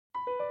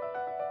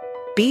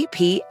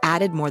BP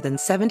added more than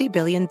 $70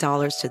 billion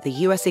to the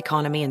U.S.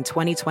 economy in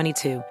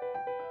 2022.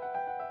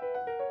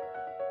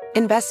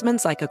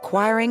 Investments like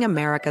acquiring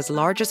America's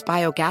largest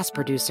biogas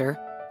producer,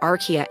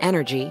 Archaea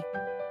Energy,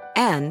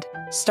 and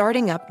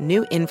starting up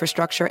new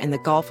infrastructure in the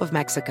Gulf of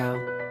Mexico.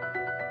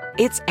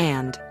 It's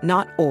and,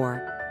 not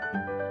or.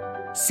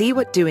 See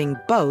what doing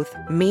both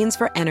means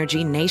for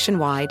energy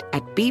nationwide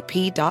at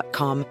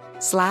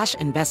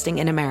bp.com/investing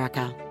in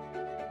America.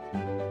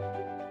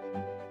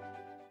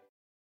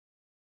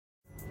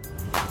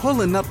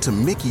 Pulling up to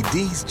Mickey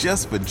D's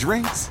just for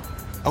drinks?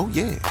 Oh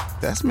yeah,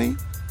 that's me.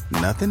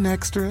 Nothing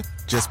extra,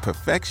 just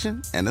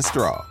perfection and a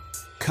straw.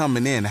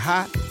 Coming in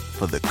hot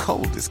for the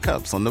coldest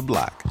cups on the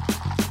block.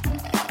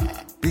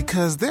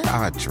 Because there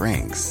are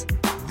drinks.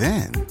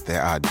 Then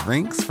there are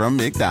drinks from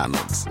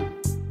McDonald's.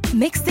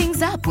 Mix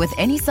things up with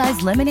any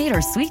size lemonade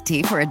or sweet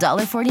tea for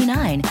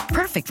 $1.49.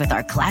 Perfect with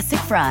our classic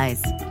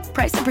fries.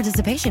 Price and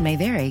participation may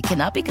vary.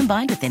 Cannot be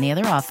combined with any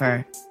other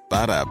offer.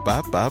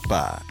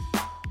 Ba-da-ba-ba-ba.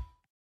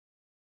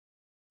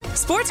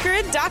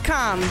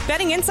 SportsGrid.com.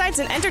 Betting insights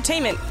and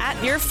entertainment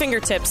at your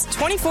fingertips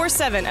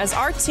 24/7 as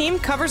our team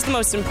covers the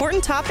most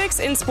important topics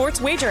in sports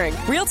wagering.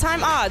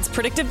 Real-time odds,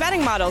 predictive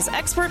betting models,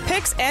 expert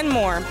picks, and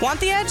more. Want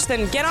the edge?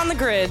 Then get on the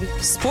grid.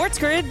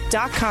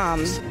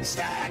 SportsGrid.com.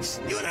 Stacks,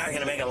 you and I are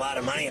going to make a lot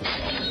of money.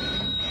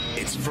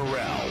 It's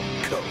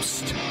Pharrell,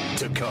 coast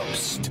to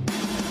coast.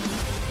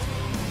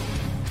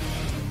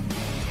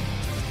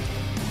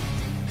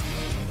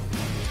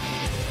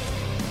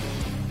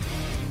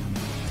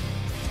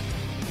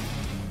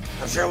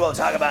 I'm sure we'll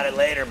talk about it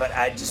later, but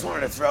I just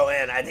wanted to throw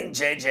in, I think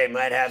JJ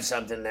might have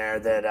something there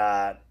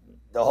that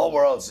the whole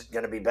world's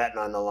going to be betting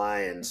on the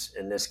Lions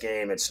in this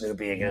game at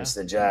Snoopy against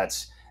the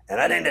Jets. And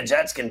I think the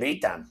Jets can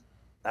beat them.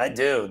 I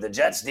do. The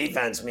Jets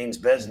defense means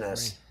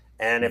business.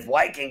 And if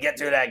White can get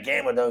through that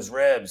game with those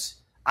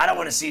ribs, I don't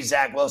want to see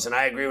Zach Wilson.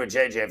 I agree with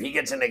JJ. If he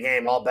gets in the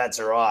game, all bets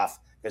are off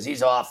because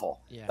he's awful.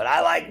 Yeah. But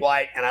I like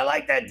White, and I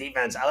like that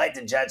defense. I like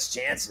the Jets'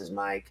 chances,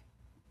 Mike.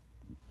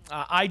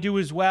 I do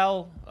as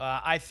well.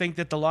 I think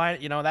that the line,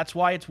 that's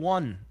why it's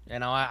one.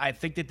 I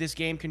think that this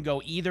game can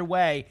go either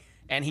way.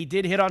 And he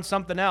did hit on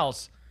something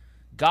else.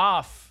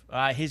 Goff,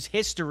 his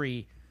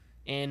history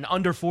in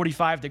under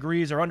 45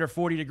 degrees or under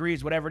 40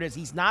 degrees, whatever it is,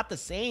 he's not the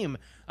same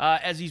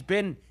as he's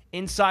been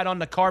inside on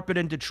the carpet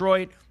in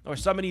Detroit or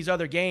some of these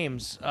other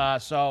games.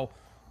 So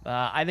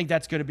I think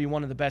that's going to be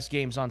one of the best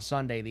games on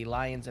Sunday, the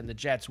Lions and the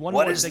Jets.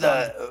 What is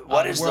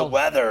the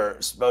weather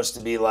supposed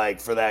to be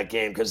like for that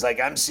game? Because,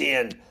 I'm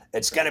seeing –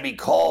 it's going to be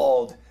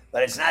cold,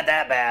 but it's not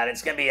that bad.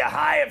 It's going to be a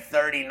high of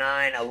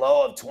 39, a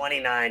low of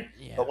 29.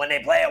 Yeah. But when they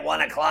play at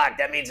 1 o'clock,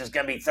 that means it's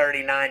going to be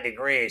 39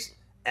 degrees.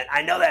 And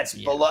I know that's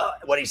below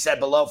what he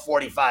said, below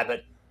 45,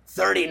 but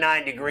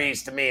 39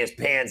 degrees to me is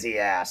pansy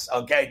ass.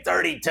 Okay,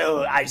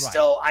 32. I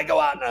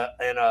go out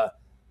in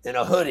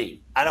a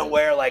hoodie. I don't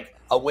wear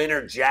a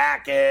winter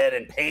jacket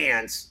and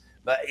pants.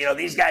 But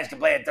these guys can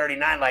play at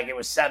 39 like it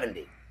was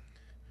 70.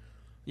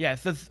 Yeah,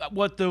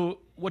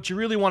 what you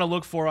really want to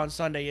look for on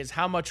Sunday is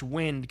how much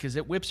wind, because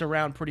it whips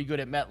around pretty good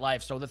at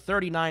MetLife. So the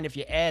 39, if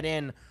you add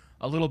in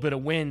a little bit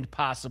of wind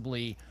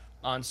possibly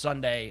on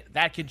Sunday,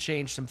 that could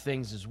change some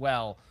things as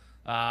well.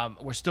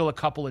 We're still a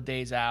couple of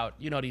days out.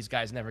 These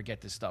guys never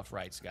get this stuff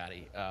right,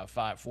 Scotty.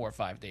 4 or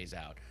 5 days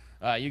out.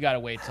 You got to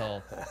wait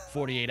till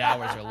 48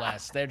 hours or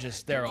less. They're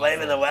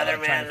blaming the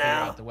weatherman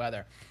now. Out the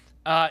weather.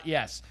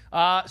 Yes.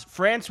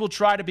 France will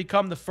try to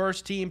become the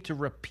first team to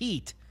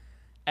repeat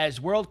as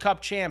World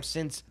Cup champs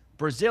since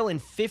Brazil in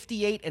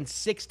 58 and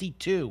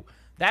 62.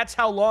 That's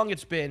how long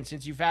it's been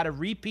since you've had a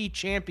repeat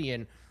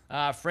champion.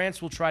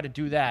 France will try to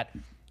do that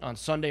on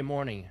Sunday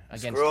morning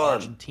against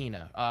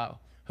Argentina,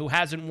 who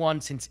hasn't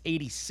won since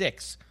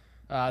 86.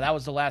 That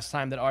was the last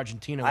time that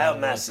Argentina won the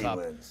World Messi Cup.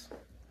 Wins.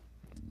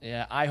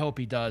 Yeah, I hope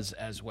he does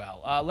as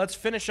well. Let's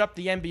finish up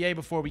the NBA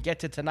before we get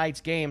to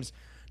tonight's games.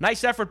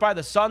 Nice effort by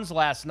the Suns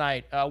last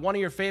night. One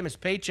of your famous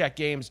paycheck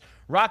games.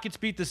 Rockets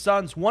beat the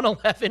Suns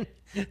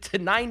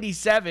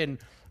 111-97.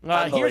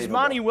 Here's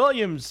Monty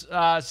Williams,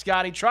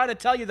 Scotty, trying to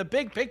tell you the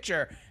big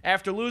picture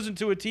after losing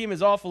to a team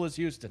as awful as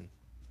Houston.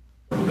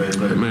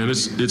 Man,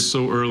 it's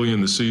so early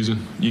in the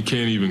season. You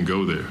can't even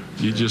go there.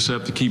 You just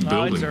have to keep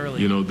building. It's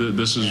early.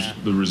 This is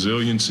the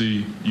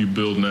resiliency you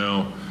build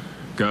now.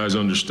 Guys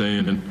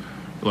understand. And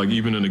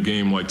even in a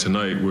game like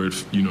tonight where it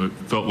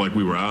felt like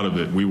we were out of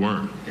it, we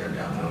weren't.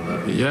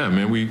 Yeah,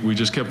 man, we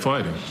just kept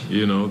fighting.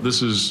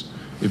 This is,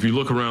 if you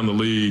look around the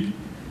league,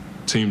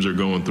 teams are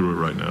going through it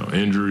right now.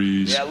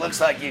 Injuries. Yeah, it looks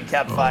like you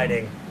kept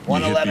fighting.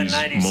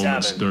 111-97.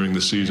 Moments during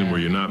the season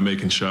where you're not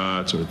making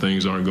shots or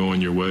things aren't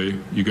going your way.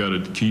 You got to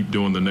keep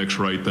doing the next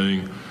right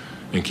thing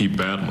and keep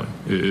battling.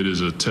 It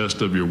is a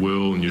test of your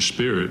will and your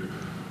spirit,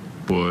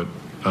 but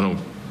I don't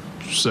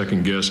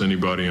second guess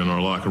anybody in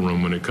our locker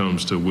room when it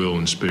comes to will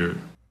and spirit.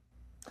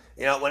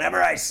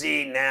 Whenever I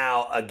see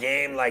now a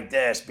game like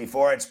this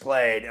before it's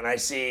played and I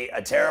see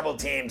a terrible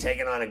team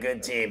taking on a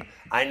good team,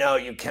 I know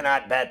you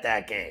cannot bet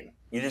that game.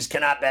 You just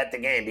cannot bet the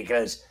game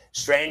because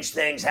strange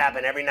things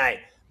happen every night.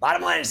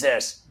 Bottom line is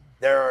this.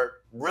 There are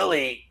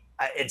really,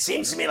 it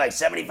seems to me like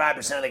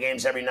 75% of the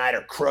games every night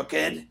are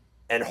crooked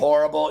and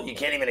horrible. You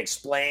can't even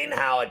explain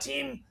how a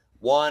team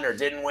won or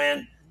didn't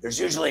win. There's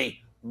usually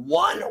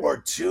 1 or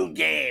 2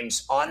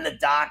 games on the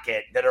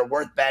docket that are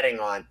worth betting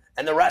on,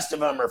 and the rest of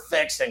them are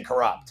fixed and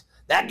corrupt.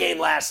 That game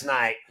last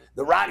night,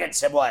 the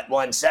Rockets have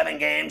won 7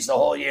 games the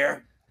whole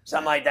year?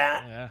 Something like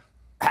that? Yeah.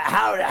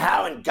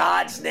 How in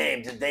God's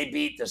name did they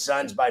beat the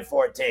Suns by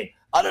 14?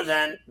 Other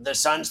than the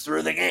Suns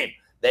threw the game.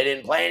 They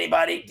didn't play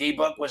anybody.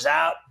 D-Book was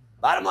out.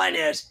 Bottom line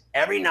is,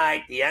 every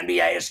night the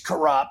NBA is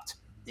corrupt.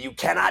 You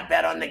cannot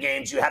bet on the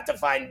games. You have to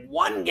find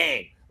one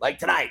game. Like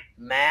tonight,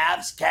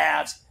 Mavs,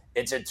 Cavs.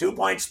 It's a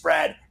 2-point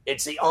spread.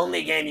 It's the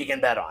only game you can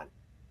bet on.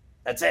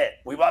 That's it.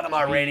 We bought them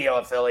our radio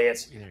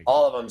affiliates.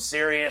 All of them.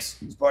 Sirius,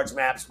 Sports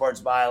Map, Sports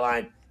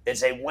Byline.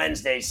 It's a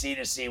Wednesday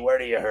C2C. Where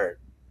do you hurt?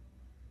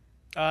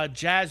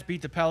 Jazz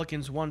beat the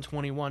Pelicans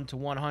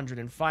 121-100,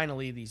 and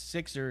finally the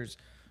Sixers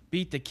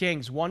beat the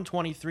Kings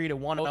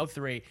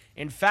 123-103.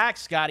 In fact,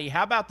 Scotty,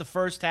 how about the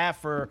first half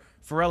for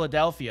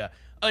Philadelphia?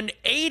 An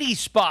 80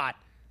 spot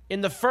in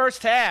the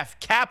first half,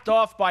 capped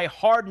off by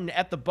Harden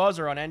at the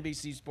buzzer on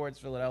NBC Sports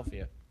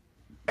Philadelphia.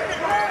 4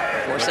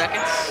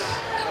 seconds,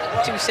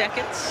 2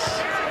 seconds.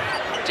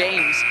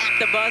 James at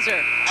the buzzer,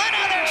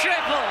 another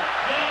triple.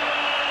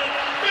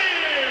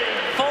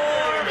 4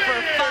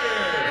 for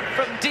 5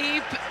 from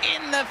deep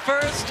in the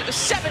first,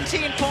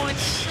 17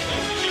 points,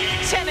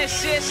 10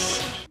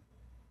 assists.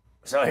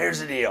 So here's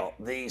the deal.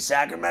 The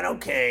Sacramento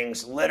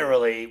Kings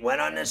literally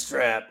went on this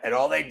trip, and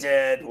all they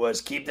did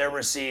was keep their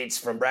receipts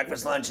from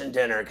breakfast, lunch, and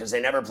dinner because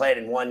they never played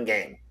in one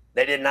game.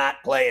 They did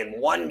not play in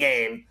one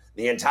game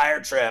the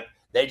entire trip.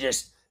 They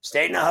just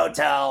stayed in a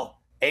hotel,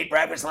 ate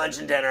breakfast, lunch,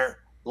 and dinner,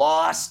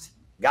 lost,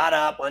 got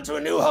up, went to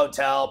a new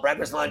hotel,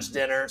 breakfast, lunch,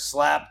 dinner,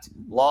 slept,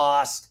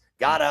 lost,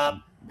 got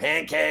up,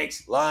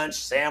 pancakes, lunch,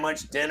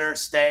 sandwich, dinner,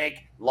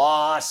 steak,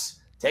 lost,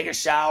 take a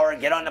shower,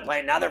 get on the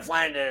plane. Now they're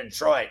flying to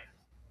Detroit.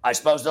 I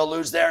suppose they'll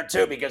lose there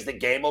too because the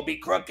game will be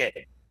crooked.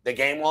 The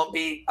game won't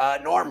be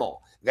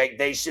normal.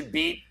 They should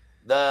beat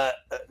the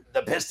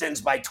Pistons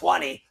by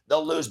 20.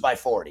 They'll lose by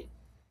 40.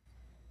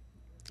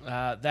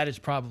 That is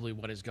probably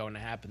what is going to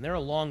happen. They're a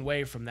long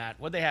way from that.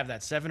 What they have,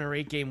 that 7 or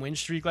 8 game win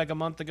streak like a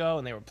month ago,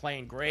 and they were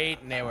playing great.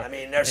 And they were. I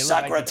mean, they're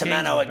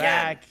Sacramento again.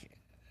 Back.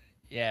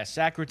 Yeah,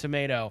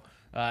 Sacramento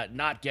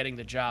not getting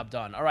the job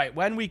done. All right,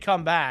 when we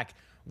come back,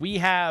 we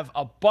have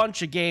a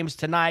bunch of games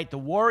tonight. The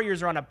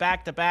Warriors are on a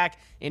back-to-back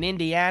in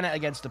Indiana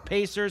against the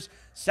Pacers.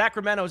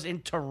 Sacramento's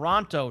in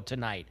Toronto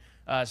tonight,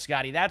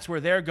 Scotty. That's where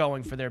they're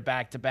going for their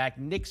back-to-back.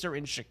 Knicks are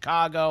in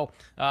Chicago.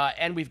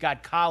 And we've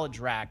got College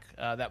Rack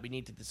that we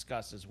need to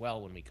discuss as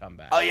well when we come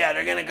back. Oh, yeah,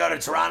 they're going to go to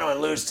Toronto and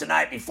lose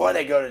tonight before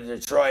they go to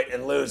Detroit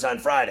and lose on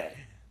Friday.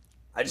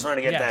 I just want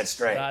to get that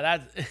straight.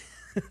 They're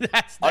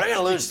going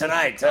to lose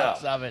tonight, too.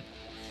 Of it.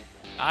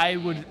 I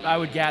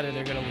would gather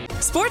they're going to lose.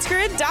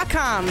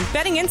 SportsGrid.com.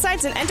 Betting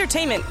insights and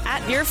entertainment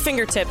at your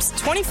fingertips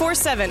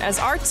 24/7 as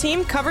our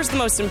team covers the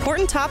most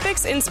important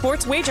topics in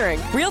sports wagering.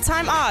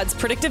 Real-time odds,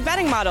 predictive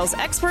betting models,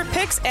 expert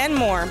picks, and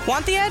more.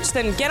 Want the edge?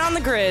 Then get on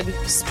the grid.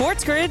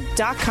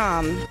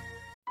 SportsGrid.com.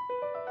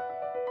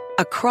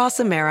 Across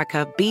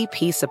America,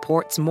 BP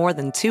supports more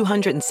than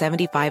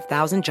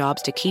 275,000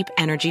 jobs to keep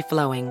energy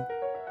flowing.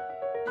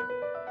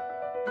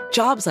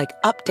 Jobs like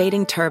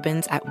updating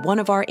turbines at one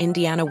of our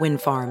Indiana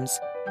wind farms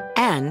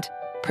and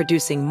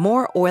producing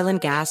more oil and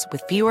gas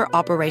with fewer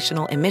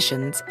operational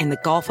emissions in the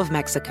Gulf of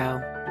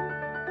Mexico.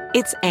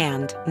 It's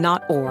and,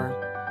 not or.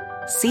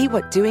 See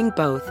what doing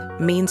both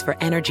means for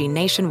energy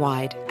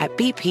nationwide at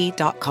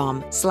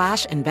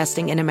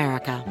bp.com/investing in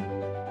America.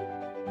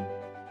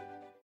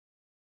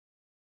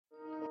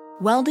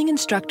 Welding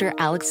instructor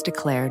Alex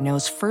DeClaire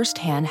knows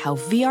firsthand how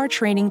VR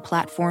training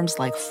platforms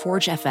like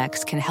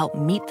ForgeFX can help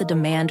meet the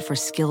demand for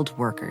skilled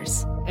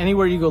workers.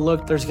 Anywhere you go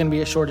look, there's going to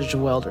be a shortage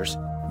of welders.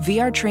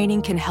 VR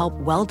training can help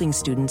welding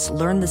students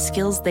learn the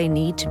skills they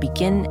need to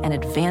begin and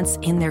advance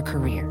in their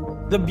career.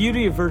 The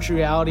beauty of virtual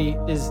reality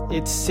is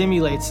it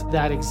simulates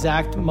that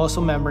exact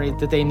muscle memory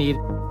that they need.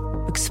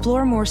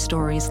 Explore more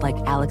stories like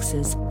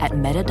Alex's at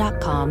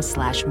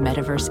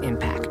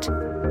meta.com/metaverseimpact.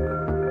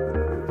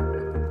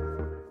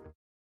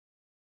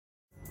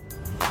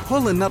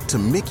 Pulling up to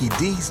Mickey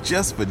D's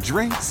just for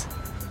drinks?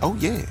 Oh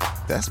yeah,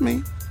 that's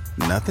me.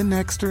 Nothing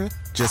extra,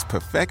 just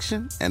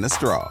perfection and a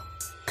straw.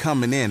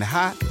 Coming in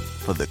hot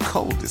for the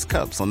coldest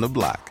cups on the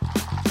block.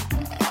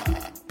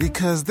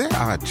 Because there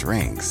are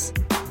drinks.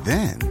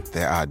 Then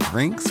there are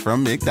drinks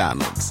from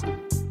McDonald's.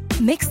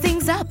 Mix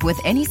things up with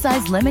any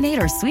size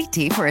lemonade or sweet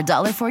tea for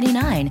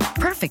 $1.49.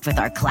 Perfect with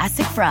our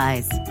classic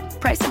fries.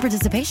 Price and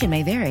participation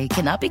may vary.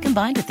 Cannot be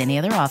combined with any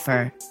other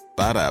offer.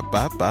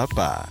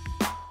 Ba-da-ba-ba-ba.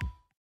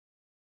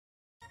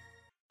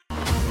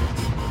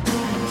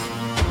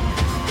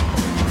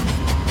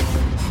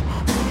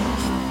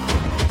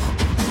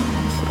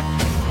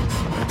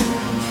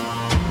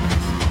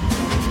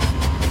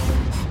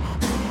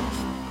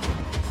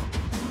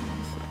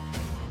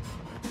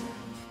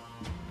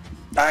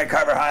 All right,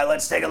 Carver High,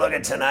 let's take a look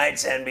at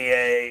tonight's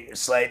NBA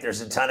slate. There's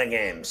a ton of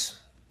games.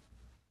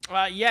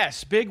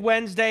 Yes, big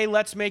Wednesday.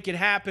 Let's make it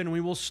happen.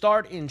 We will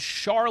start in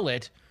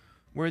Charlotte,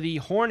 where the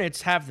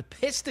Hornets have the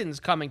Pistons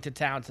coming to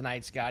town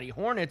tonight, Scotty.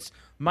 Hornets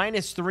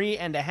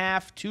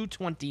 -3.5,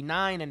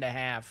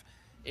 229.5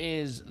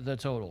 is the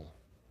total.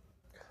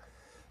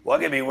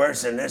 What could be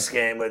worse than this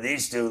game with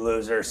these two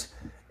losers?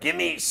 Give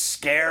me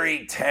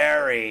Scary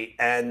Terry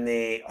and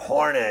the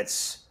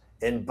Hornets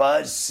in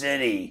Buzz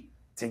City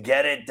to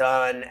get it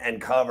done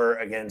and cover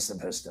against the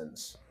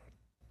Pistons.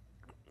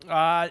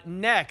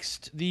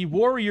 Next, the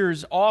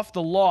Warriors off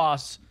the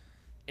loss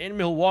in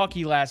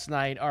Milwaukee last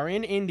night are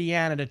in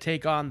Indiana to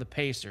take on the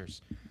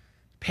Pacers.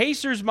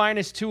 Pacers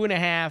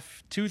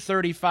 -2.5,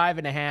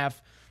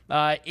 235.5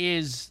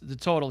 is the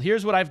total.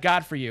 Here's what I've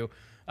got for you.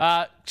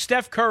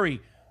 Steph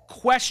Curry,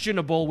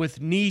 questionable with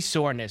knee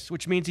soreness,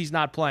 which means he's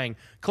not playing.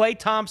 Klay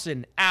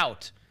Thompson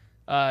out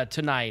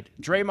tonight.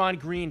 Draymond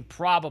Green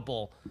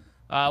probable.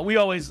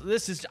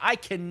 I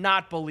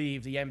cannot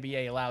believe the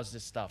NBA allows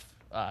this stuff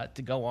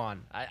to go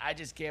on. I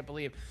just can't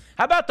believe.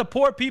 How about the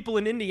poor people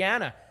in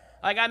Indiana?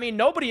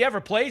 Nobody ever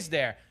plays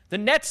there. The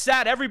Nets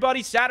sat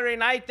everybody Saturday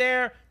night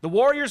there. The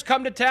Warriors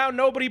come to town,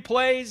 nobody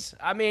plays.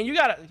 You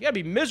gotta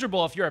be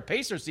miserable if you're a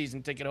Pacers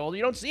season ticket holder.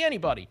 You don't see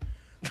anybody.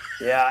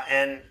 Yeah,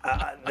 and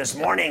this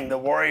morning the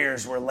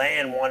Warriors were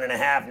laying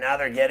 1.5. Now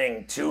they're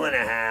getting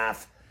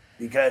 2.5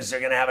 because they're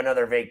going to have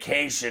another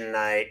vacation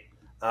night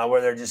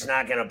where they're just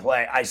not going to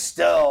play. I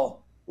still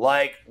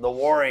like the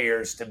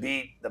Warriors to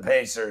beat the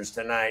Pacers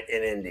tonight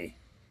in Indy.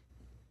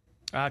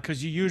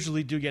 Because you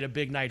usually do get a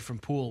big night from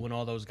Poole when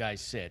all those guys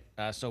sit.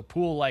 So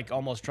Poole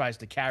almost tries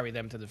to carry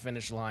them to the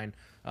finish line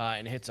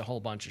and hits a whole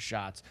bunch of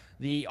shots.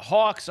 The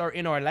Hawks are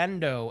in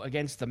Orlando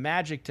against the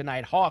Magic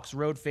tonight. Hawks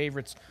road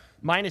favorites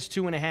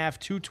 -2.5,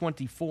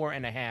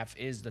 224.5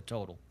 is the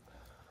total.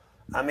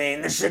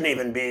 This shouldn't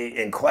even be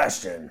in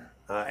question.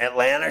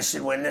 Atlanta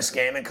should win this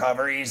game and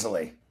cover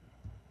easily.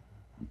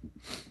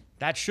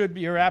 That should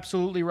be. You're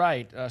absolutely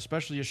right,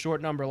 especially a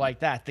short number like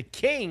that. The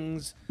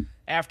Kings,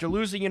 after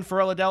losing in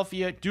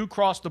Philadelphia, do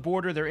cross the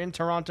border. They're in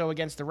Toronto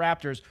against the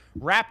Raptors.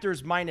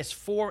 Raptors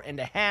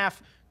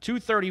 -4.5,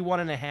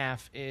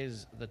 231.5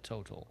 is the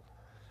total.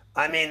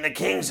 The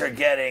Kings are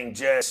getting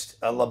just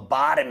a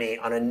lobotomy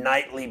on a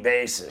nightly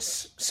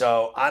basis.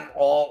 So I'm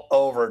all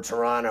over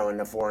Toronto in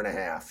the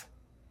 4.5.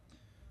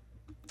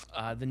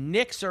 The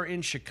Knicks are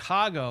in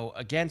Chicago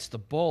against the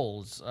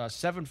Bulls.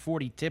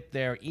 7:40 tip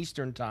there,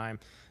 Eastern time.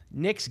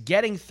 Knicks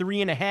getting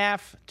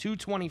 3.5,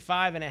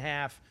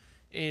 225.5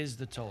 is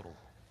the total.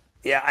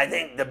 Yeah, I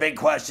think the big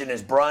question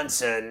is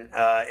Brunson.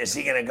 Is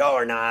he going to go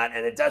or not?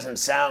 And it doesn't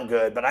sound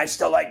good, but I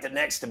still like the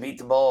Knicks to beat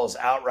the Bulls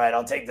outright.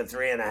 I'll take the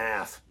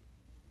 3.5.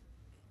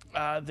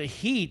 The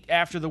Heat,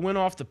 after the win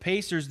off the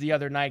Pacers the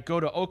other night, go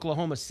to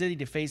Oklahoma City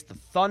to face the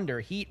Thunder.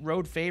 Heat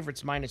road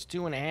favorites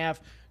 -2.5,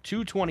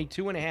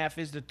 222.5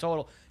 is the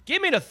total.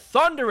 Give me the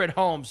Thunder at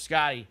home,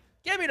 Scotty.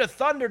 Give me the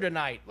Thunder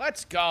tonight.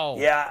 Let's go.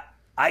 Yeah,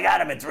 I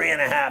got him at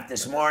 3.5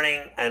 this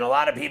morning, and a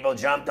lot of people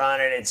jumped on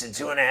it. It's at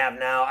 2.5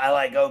 now. I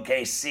like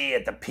OKC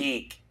at the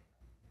peak.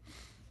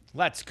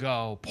 Let's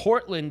go.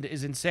 Portland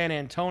is in San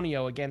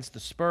Antonio against the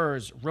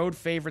Spurs. Road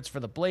favorites for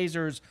the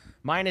Blazers,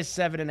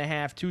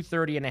 -7.5,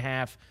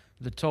 230.5.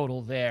 The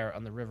total there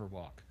on the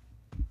Riverwalk.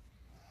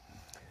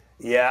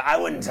 Yeah, I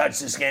wouldn't touch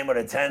this game with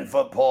a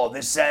 10-foot pole.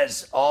 This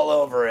says all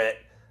over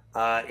it,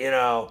 that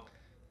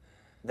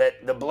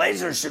the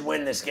Blazers should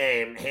win this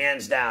game,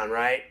 hands down,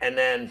 right? And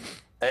then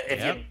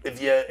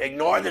if you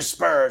ignore the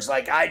Spurs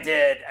like I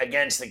did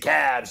against the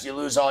Cavs, you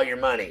lose all your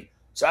money.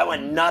 So I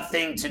want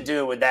nothing to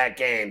do with that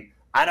game.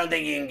 I don't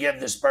think you can give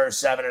the Spurs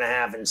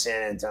 7.5 in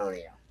San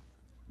Antonio.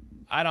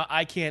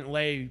 I can't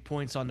lay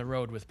points on the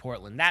road with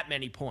Portland. That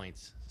many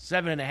points.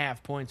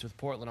 7.5 points with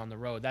Portland on the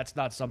road. That's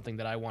not something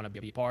that I want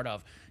to be part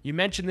of. You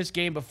mentioned this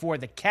game before.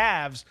 The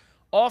Cavs,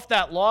 off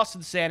that loss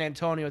in San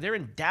Antonio, they're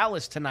in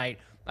Dallas tonight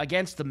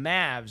against the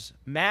Mavs.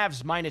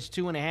 Mavs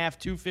 -2.5,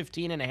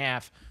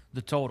 215.5,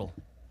 the total.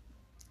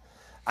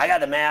 I got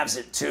the Mavs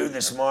at 2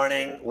 this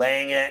morning,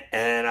 laying it,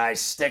 and I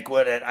stick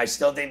with it. I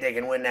still think they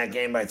can win that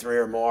game by 3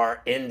 or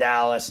more in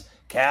Dallas.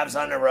 Cavs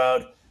on the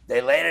road. They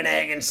laid an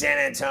egg in San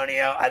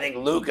Antonio. I think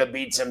Luka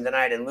beats them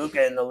tonight, and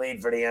Luka in the lead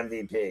for the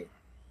MVP.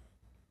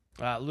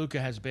 Luka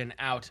has been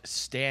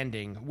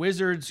outstanding.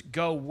 Wizards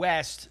go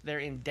west. They're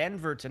in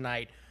Denver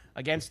tonight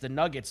against the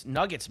Nuggets.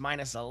 Nuggets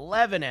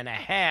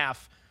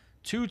 -11.5.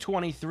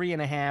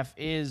 223.5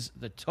 is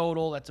the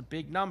total. That's a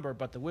big number,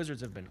 but the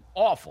Wizards have been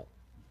awful.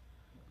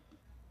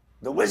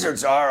 The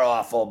Wizards are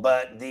awful,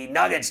 but the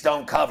Nuggets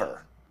don't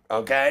cover,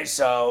 okay?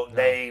 So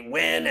they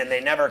win and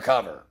they never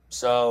cover.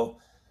 So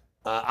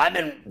I've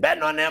been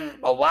betting on them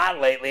a lot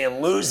lately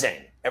and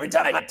losing. Every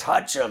time I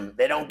touch them,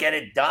 they don't get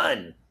it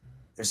done.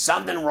 There's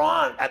something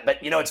wrong. But,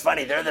 it's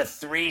funny. They're the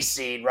 3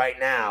 seed right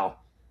now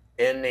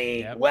in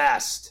the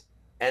West,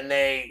 but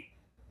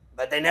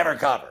they never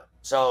cover.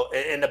 So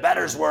in the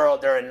bettors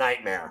world, they're a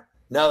nightmare.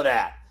 Know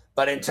that.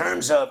 But in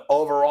terms of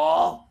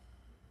overall,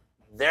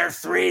 they're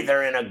 3.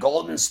 They're in a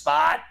golden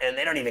spot, and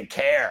they don't even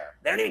care.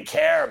 They don't even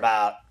care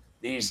about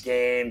these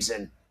games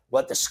and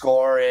what the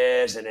score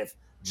is and if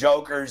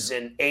jokers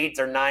in 8th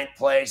or 9th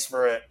place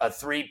for a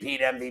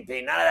three-peat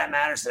MVP. None of that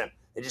matters to them.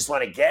 They just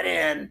want to get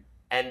in,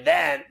 and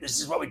then, this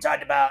is what we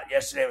talked about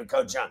yesterday with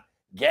Coach Young,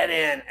 get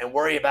in and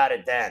worry about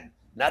it then.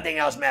 Nothing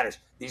else matters.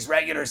 These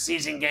regular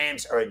season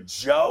games are a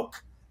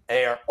joke.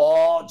 They are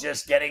all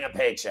just getting a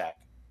paycheck.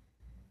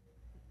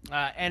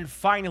 And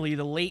finally,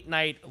 the late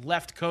night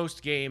left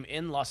coast game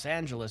in Los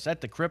Angeles at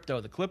the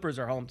Crypto. The Clippers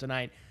are home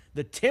tonight.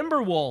 The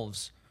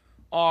Timberwolves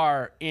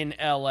are in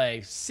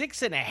LA.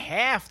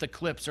 6.5 the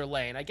Clips are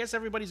laying. I guess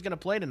everybody's going to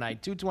play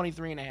tonight.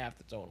 223.5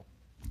 the total.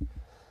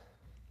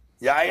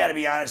 Yeah, I got to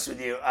be honest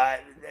with you.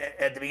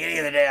 At the beginning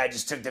of the day, I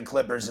just took the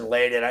Clippers and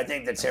laid it. I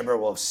think the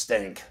Timberwolves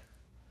stink.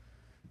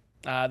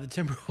 The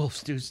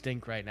Timberwolves do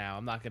stink right now.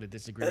 I'm not going to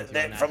disagree with you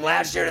on that. From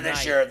last year to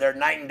this year, they're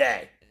night and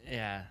day.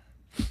 Yeah.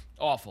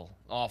 Awful,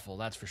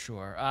 that's for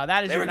sure.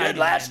 They were good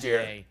last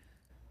year.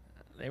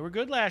 They were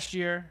good last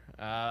year.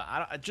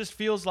 It just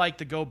feels like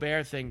the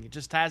Gobert thing. It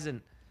just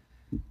hasn't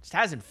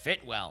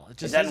fit well. It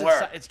doesn't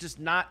work. It's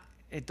just not.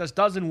 It just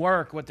doesn't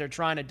work what they're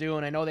trying to do.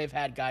 And I know they've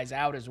had guys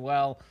out as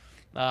well,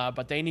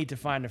 but they need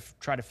to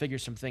try to figure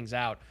some things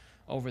out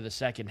over the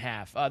second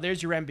half.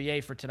 There's your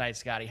NBA for tonight,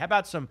 Scotty. How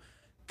about some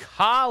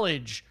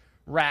college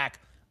rack?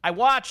 I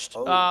watched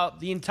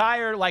the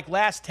entire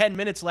last 10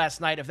 minutes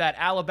last night of that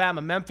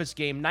Alabama-Memphis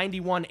game,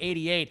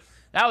 91-88.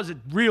 That was a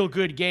real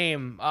good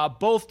game.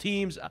 Both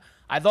teams,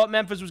 I thought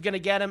Memphis was going to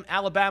get him.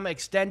 Alabama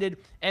extended,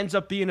 ends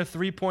up being a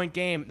 3-point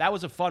game. That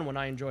was a fun one.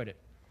 I enjoyed it.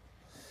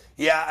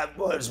 Yeah,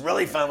 what was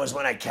really fun was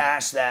when I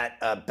cashed that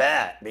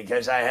bet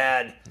because I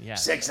had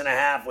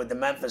 6.5 with the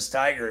Memphis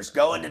Tigers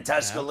going to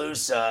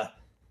Tuscaloosa,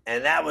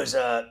 and that was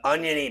a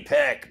oniony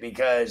pick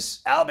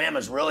because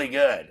Alabama's really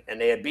good, and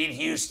they had beat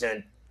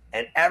Houston.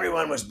 And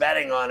everyone was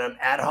betting on them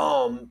at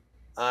home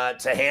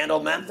to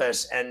handle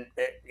Memphis. And,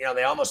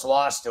 they almost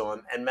lost to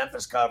them, and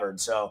Memphis covered.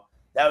 So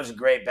that was a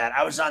great bet.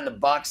 I was on the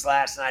Bucks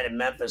last night in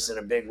Memphis in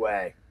a big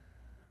way.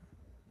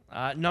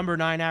 Number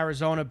 9,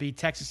 Arizona beat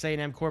Texas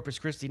A&M Corpus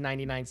Christi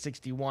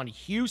 99-61.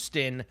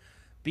 Houston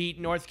beat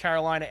North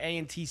Carolina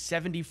A&T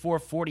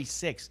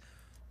 74-46.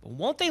 But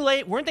weren't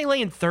they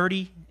laying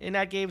 30 in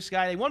that game,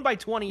 Sky? They won by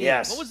 28.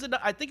 Yes. What was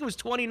I think it was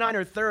 29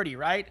 or 30,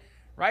 right?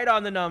 Right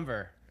on the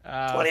number.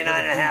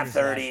 29.5,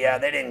 30. Yeah,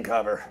 they didn't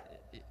cover.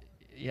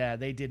 Yeah,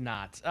 they did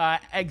not.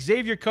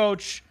 Xavier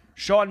coach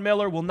Sean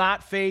Miller will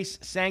not face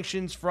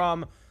sanctions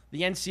from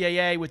the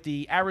NCAA with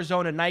the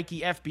Arizona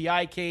Nike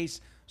FBI case.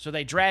 So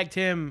they dragged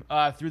him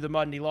through the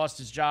mud, and he lost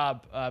his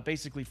job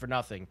basically for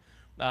nothing,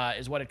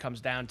 is what it comes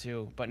down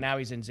to. But now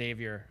he's in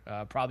Xavier,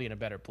 probably in a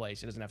better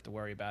place. He doesn't have to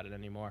worry about it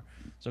anymore.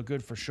 So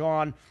good for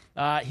Sean.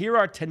 Here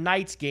are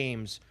tonight's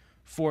games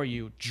for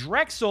you.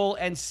 Drexel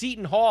and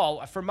Seton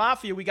Hall. For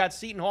Mafia, we got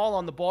Seton Hall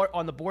on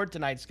the board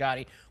tonight,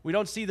 Scotty. We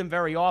don't see them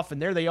very often.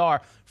 There they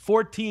are,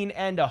 14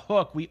 and a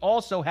hook. We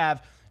also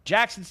have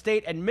Jackson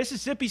State and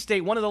Mississippi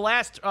State, one of the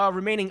last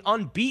remaining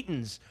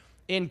unbeatens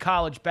in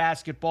college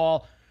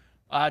basketball.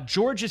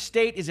 Georgia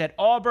State is at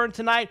Auburn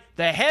tonight.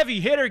 The heavy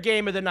hitter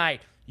game of the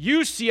night,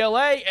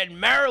 UCLA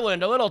and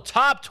Maryland, a little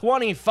top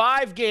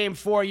 25 game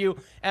for you.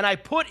 And I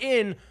put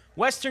in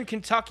Western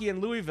Kentucky and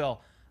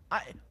Louisville.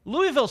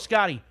 Louisville,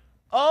 Scotty,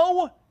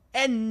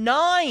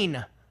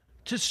 0-9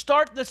 to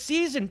start the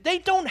season. They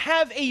don't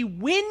have a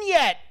win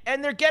yet,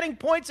 and they're getting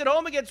points at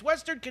home against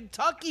Western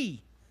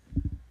Kentucky.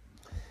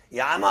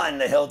 Yeah, I'm on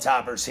the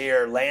Hilltoppers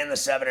here, laying the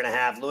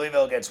 7.5.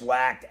 Louisville gets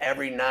whacked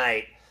every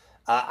night.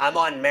 I'm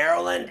on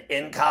Maryland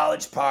in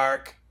College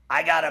Park.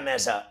 I got them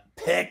as a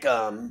pick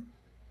 'em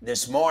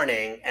this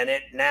morning, and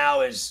it now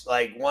is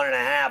like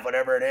 1.5,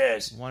 whatever it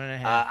is.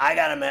 1.5. I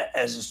got them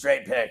as a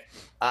straight pick.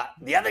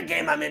 The other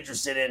game I'm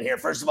interested in here,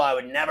 first of all, I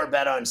would never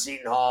bet on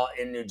Seton Hall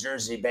in New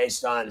Jersey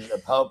based on the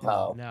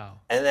Popo. No.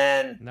 And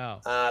then, no.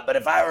 But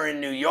if I were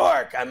in New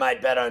York, I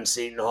might bet on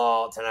Seton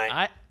Hall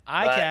tonight.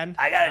 I can.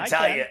 I got to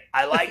tell you,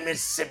 I like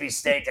Mississippi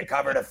State to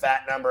cover the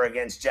fat number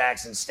against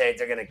Jackson State.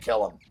 They're going to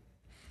kill them.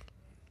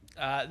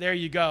 There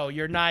you go,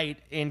 your night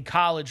in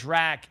college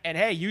rack. And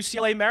hey,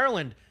 UCLA,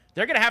 Maryland,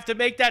 they're going to have to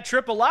make that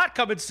trip a lot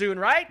coming soon,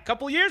 right? A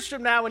couple years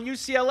from now when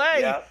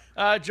UCLA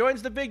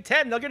joins the Big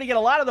Ten, they're going to get a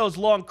lot of those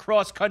long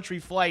cross-country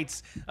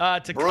flights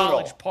to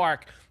College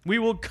Park. We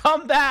will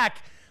come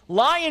back.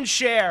 Lion's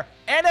Share,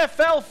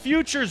 NFL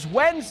Futures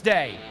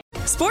Wednesday.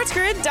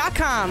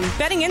 SportsGrid.com.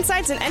 Betting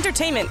insights and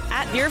entertainment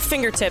at your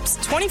fingertips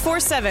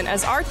 24/7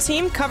 as our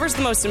team covers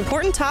the most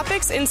important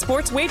topics in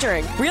sports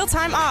wagering.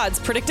 Real-time odds,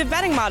 predictive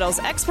betting models,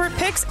 expert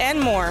picks, and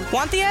more.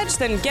 Want the edge?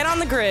 Then get on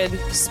the grid.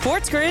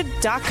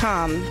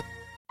 SportsGrid.com.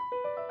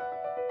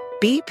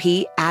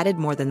 BP added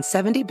more than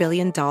 $70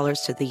 billion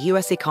to the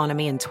U.S.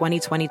 economy in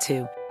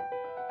 2022.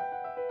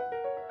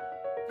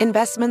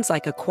 Investments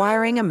like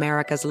acquiring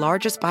America's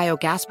largest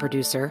biogas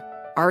producer,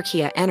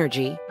 Archaea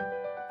Energy,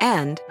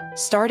 and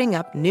starting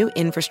up new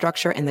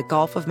infrastructure in the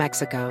Gulf of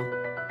Mexico.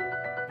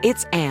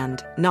 It's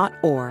and, not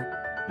or.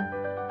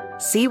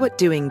 See what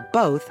doing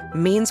both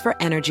means for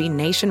energy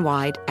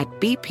nationwide at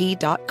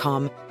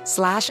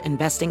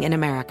bp.com/investing in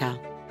America.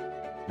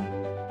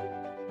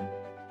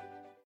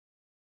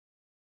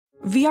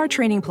 VR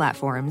training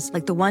platforms,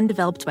 like the one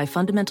developed by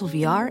Fundamental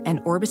VR and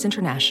Orbis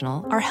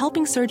International, are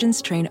helping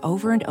surgeons train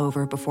over and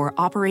over before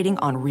operating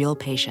on real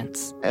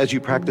patients. As you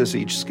practice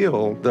each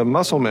skill, the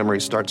muscle memory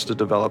starts to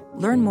develop.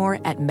 Learn more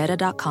at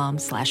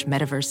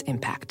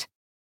meta.com/metaverseimpact.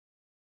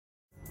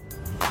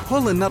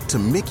 Pulling up to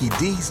Mickey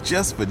D's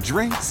just for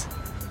drinks?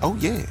 Oh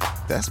yeah,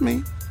 that's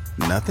me.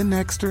 Nothing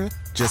extra,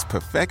 just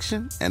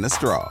perfection and a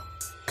straw.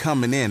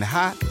 Coming in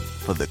hot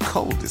for the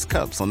coldest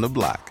cups on the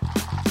block.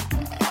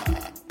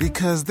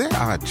 Because there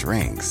are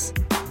drinks.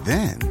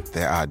 Then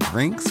there are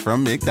drinks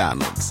from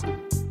McDonald's.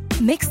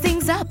 Mix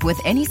things up with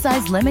any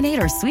size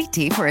lemonade or sweet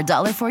tea for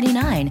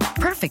 $1.49.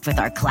 Perfect with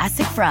our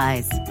classic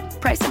fries.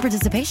 Price and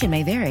participation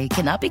may vary.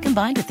 Cannot be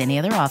combined with any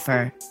other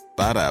offer.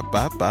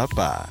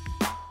 Ba-da-ba-ba-ba.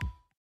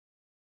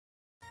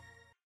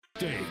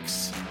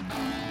 Stakes.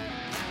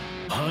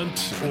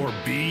 Hunt or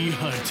be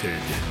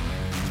hunted.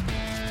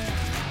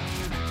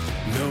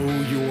 Know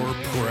your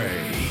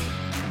prey.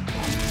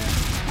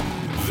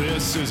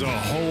 This is a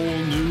whole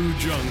new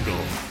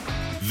jungle.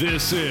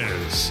 This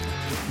is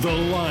The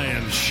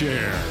Lion's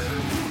Share.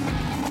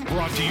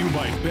 Brought to you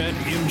by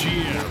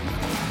BetMGM.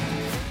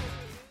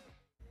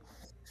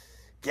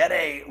 Get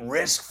a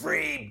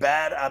risk-free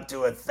bet up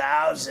to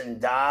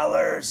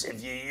 $1,000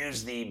 if you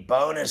use the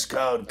bonus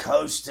code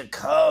Coast to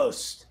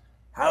Coast.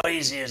 How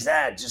easy is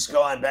that? Just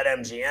go on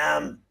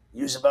BetMGM,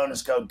 use the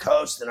bonus code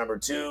COAST, the number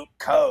 2,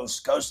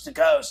 COAST, Coast to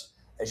Coast,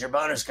 as your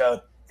bonus code,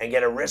 and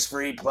get a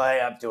risk-free play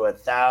up to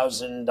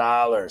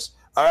 $1,000.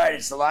 All right,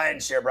 it's the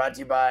Lion's Share, brought to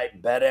you by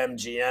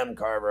BetMGM,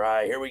 Carver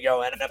High. Here we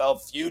go,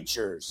 NFL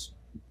futures.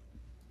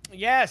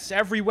 Yes,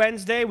 every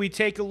Wednesday we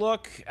take a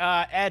look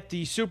at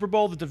the Super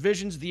Bowl, the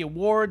divisions, the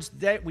awards.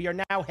 That we are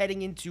now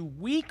heading into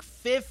Week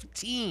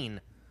 15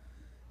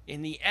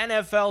 in the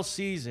NFL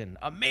season.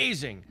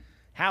 Amazing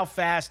how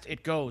fast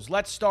it goes.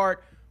 Let's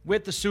start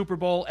with the Super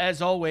Bowl,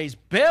 as always.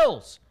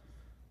 Bills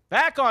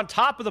back on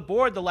top of the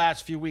board the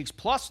last few weeks,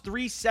 plus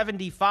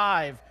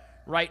 375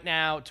 right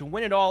now to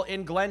win it all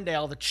in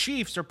Glendale. The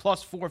Chiefs are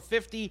plus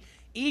 450.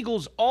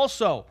 Eagles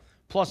also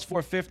plus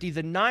 450.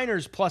 The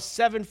Niners plus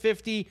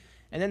 750.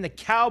 And then the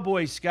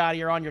Cowboys,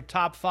 Scotty, are on your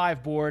top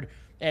 5 board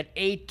at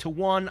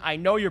 8-1. I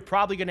know you're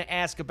probably going to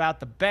ask about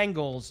the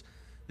Bengals.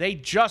 They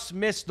just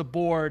missed the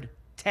board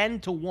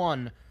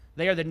 10-1.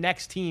 They are the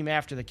next team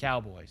after the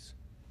Cowboys.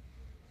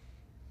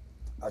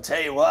 I'll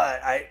tell you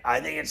what, I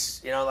think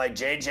it's, like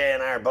JJ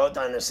and I are both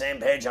on the same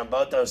page on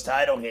both those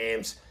title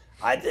games.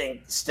 I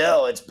think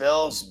still it's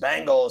Bills,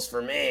 Bengals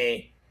for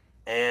me.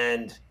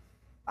 And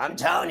I'm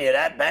telling you,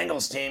 that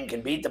Bengals team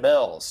can beat the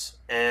Bills.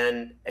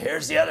 And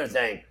here's the other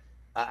thing.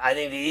 I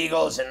think the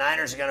Eagles and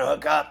Niners are going to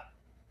hook up.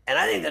 And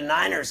I think the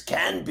Niners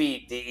can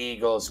beat the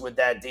Eagles with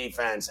that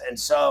defense. And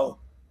so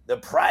the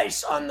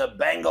price on the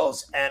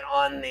Bengals and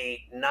on the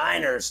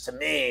Niners, to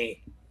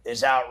me,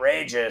 is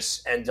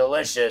outrageous and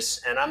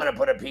delicious, and I'm going to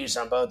put a piece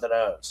on both of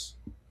those.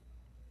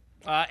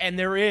 And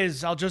there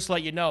is, I'll just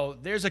let you know,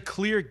 there's a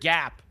clear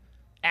gap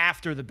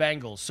after the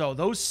Bengals. So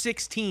those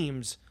 6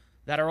 teams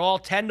that are all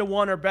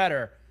 10-1 or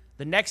better,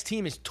 the next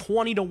team is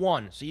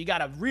 20-1. So you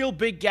got a real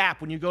big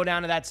gap when you go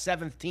down to that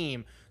 7th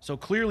team. So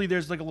clearly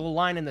there's like a little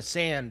line in the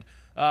sand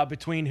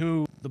between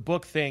who the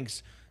book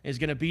thinks is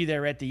going to be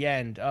there at the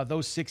end.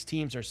 Those 6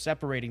 teams are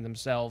separating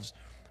themselves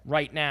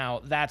right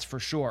now, that's for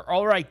sure.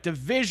 All right,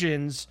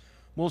 divisions.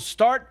 We'll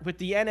start with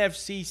the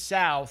NFC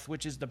South,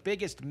 which is the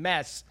biggest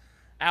mess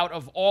out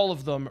of all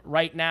of them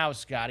right now,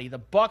 Scotty. The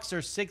Bucs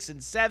are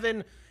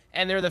 6-7,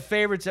 and they're the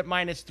favorites at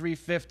minus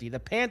 350. The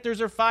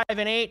Panthers are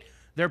 5-8.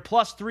 They're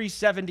plus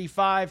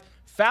 375.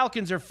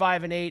 Falcons are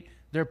 5-8.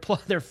 They're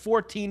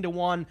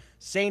 14-1.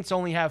 Saints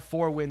only have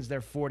 4 wins.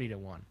 They're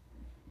 40-1.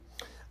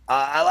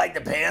 I like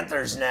the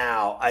Panthers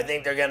now. I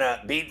think they're going to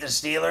beat the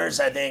Steelers.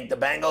 I think the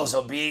Bengals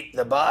will beat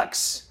the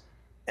Bucs.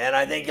 And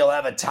I think you'll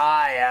have a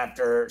tie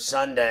after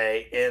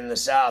Sunday in the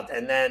South.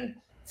 And then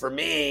for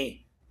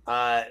me,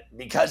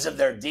 because of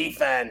their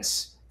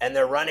defense and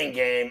their running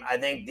game, I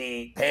think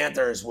the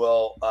Panthers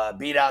will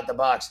beat out the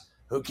Bucs,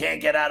 who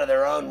can't get out of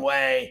their own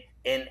way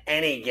in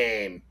any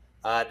game.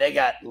 They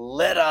got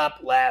lit up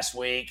last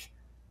week.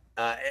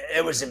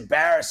 It was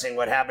embarrassing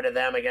what happened to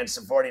them against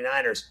the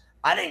 49ers.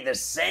 I think the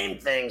same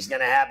thing's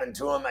going to happen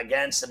to them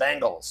against the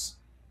Bengals.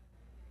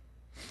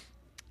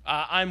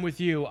 I'm with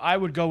you. I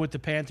would go with the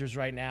Panthers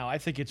right now. I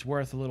think it's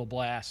worth a little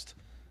blast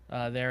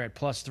there at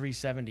plus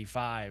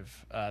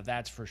 375.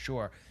 That's for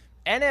sure.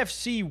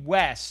 NFC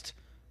West,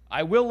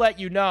 I will let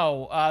you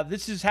know,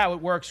 this is how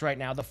it works right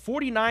now. The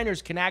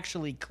 49ers can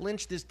actually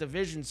clinch this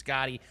division,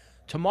 Scotty,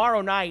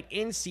 tomorrow night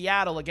in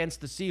Seattle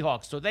against the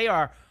Seahawks. So they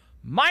are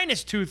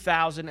minus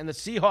 2,000, and the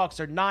Seahawks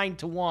are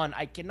 9-1.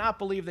 I cannot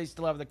believe they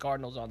still have the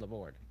Cardinals on the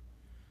board.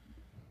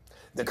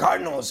 The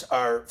Cardinals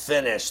are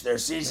finished. Their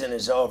season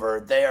is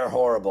over. They are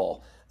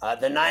horrible.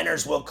 The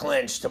Niners will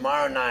clinch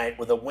tomorrow night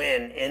with a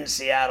win in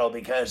Seattle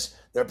because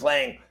they're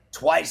playing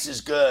twice as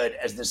good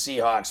as the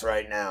Seahawks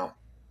right now.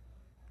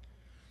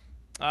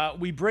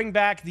 We bring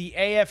back the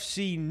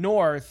AFC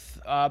North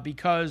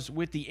because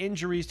with the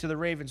injuries to the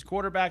Ravens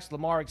quarterbacks,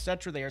 Lamar,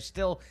 etc., they are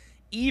still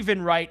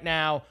even right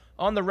now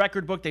on the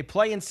record book. They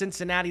play in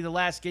Cincinnati the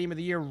last game of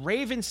the year.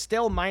 Ravens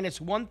still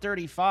minus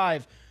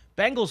 135.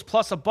 Bengals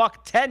plus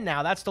 $110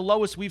 now. That's the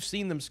lowest we've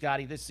seen them,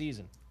 Scotty, this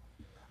season.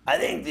 I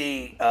think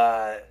the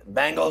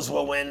Bengals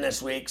will win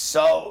this week.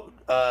 So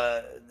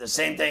the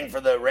same thing for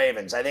the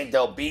Ravens. I think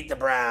they'll beat the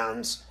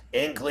Browns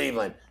in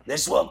Cleveland.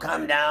 This will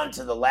come down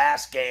to the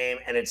last game,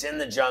 and it's in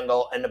the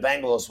jungle, and the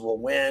Bengals will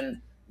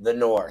win the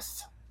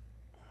North.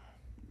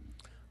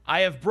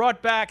 I have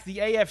brought back the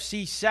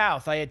AFC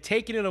South. I had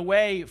taken it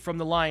away from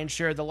the Lion's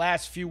share the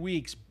last few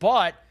weeks,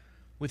 but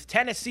with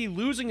Tennessee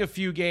losing a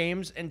few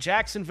games and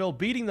Jacksonville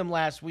beating them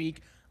last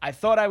week, I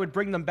thought I would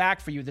bring them back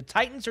for you. The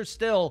Titans are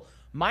still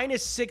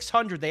minus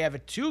 600. They have a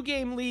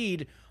 2-game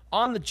lead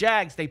on the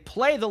Jags. They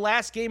play the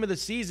last game of the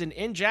season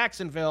in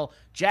Jacksonville.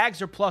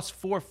 Jags are plus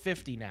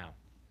 450 now.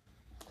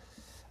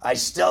 I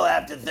still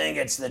have to think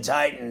it's the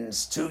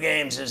Titans. 2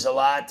 games is a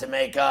lot to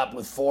make up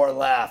with 4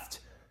 left.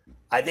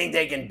 I think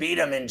they can beat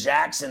them in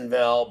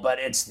Jacksonville, but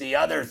it's the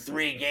other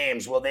 3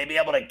 games. Will they be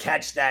able to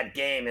catch that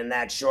game in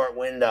that short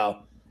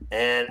window?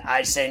 And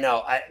I say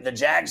no. The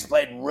Jags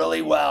played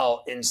really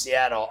well in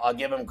Seattle. I'll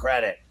give them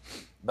credit.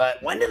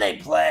 But when do they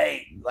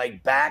play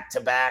like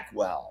back-to-back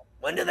well?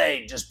 When do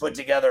they just put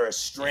together a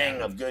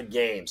string of good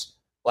games?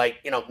 Like,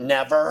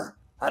 never?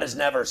 How does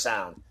never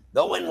sound?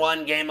 They'll win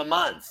 1 game a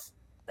month.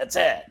 That's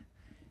it.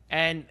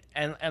 And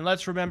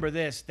let's remember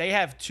this. They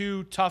have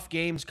 2 tough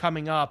games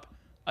coming up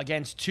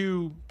against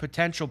 2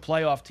 potential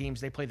playoff teams.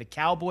 They play the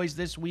Cowboys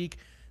this week.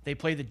 They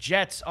play the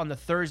Jets on the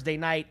Thursday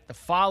night the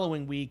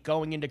following week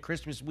going into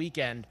Christmas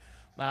weekend.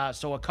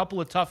 So a couple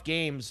of tough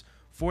games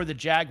for the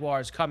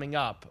Jaguars coming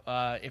up.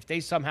 If they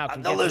somehow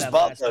can they'll get lose to that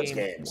both last those game,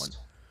 games.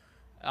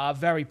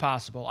 Very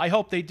possible. I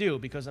hope they do,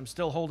 because I'm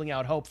still holding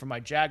out hope for my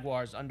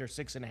Jaguars under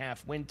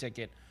 6.5 win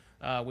ticket,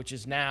 which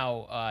is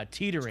now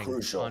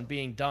teetering on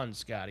being done,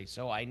 Scotty.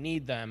 So I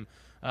need them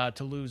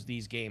to lose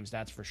these games,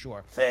 that's for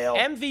sure. Fail.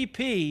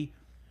 MVP,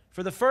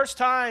 for the first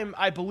time,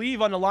 I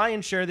believe, on the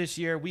Lion's Share this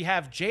year, we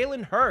have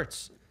Jalen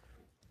Hurts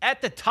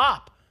at the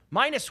top,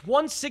 minus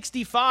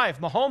 165.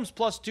 Mahomes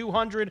plus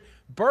 200.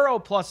 Burrow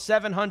plus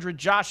 700.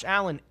 Josh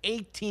Allen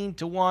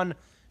 18-1.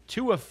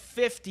 Tua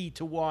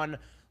 50-1.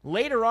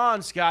 Later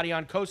on, Scotty,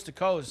 on Coast to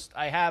Coast,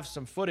 I have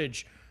some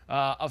footage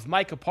of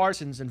Micah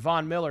Parsons and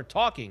Von Miller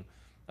talking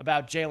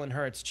about Jalen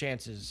Hurts'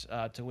 chances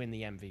to win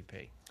the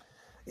MVP.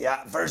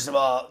 Yeah, first of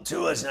all,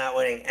 Tua's not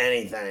winning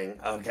anything,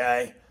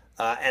 okay?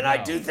 And no. I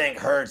do think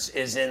Hurts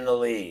is in the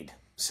lead.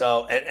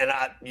 So,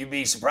 you'd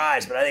be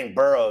surprised, but I think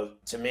Burrow,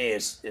 to me,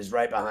 is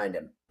right behind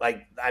him.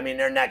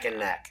 They're neck and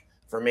neck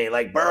for me.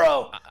 Like,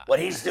 Burrow, what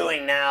he's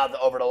doing now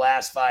over the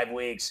last 5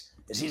 weeks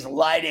is he's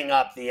lighting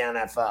up the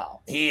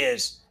NFL. He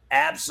is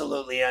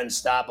absolutely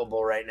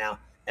unstoppable right now.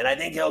 And I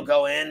think he'll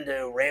go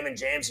into Raymond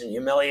James and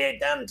humiliate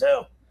them,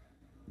 too.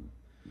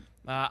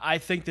 I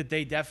think that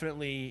they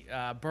definitely,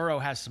 Burrow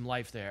has some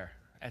life there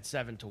at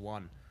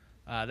 7-1.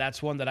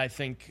 That's one that I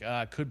think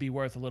could be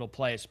worth a little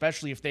play,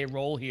 especially if they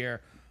roll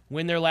here,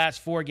 win their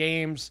last 4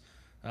 games,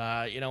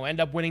 end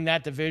up winning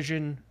that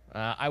division.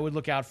 I would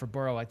look out for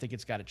Burrow. I think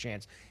it's got a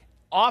chance.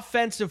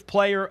 Offensive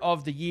Player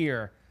of the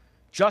Year,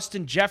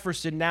 Justin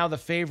Jefferson, now the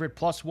favorite,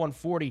 plus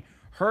 140.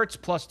 Hurts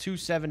plus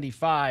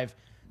 275.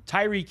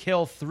 Tyreek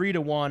Hill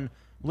 3-1.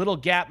 Little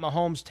gap,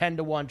 Mahomes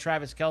 10-1.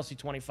 Travis Kelce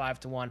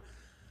 25-1.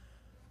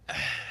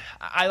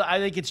 I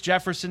think it's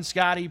Jefferson,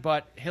 Scotty,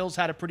 but Hill's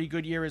had a pretty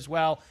good year as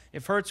well.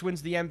 If Hurts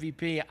wins the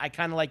MVP, I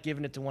kind of like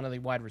giving it to one of the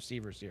wide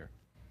receivers here.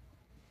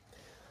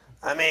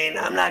 I mean,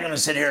 I'm not going to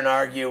sit here and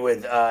argue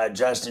with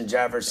Justin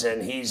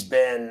Jefferson. He's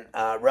been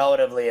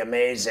relatively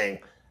amazing.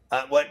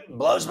 What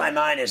blows my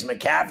mind is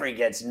McCaffrey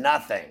gets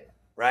nothing,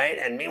 right?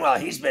 And meanwhile,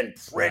 he's been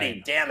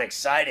pretty damn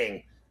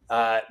exciting,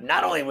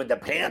 not only with the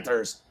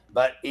Panthers,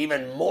 but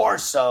even more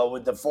so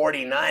with the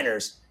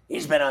 49ers.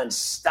 He's been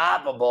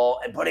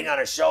unstoppable and putting on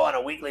a show on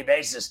a weekly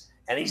basis,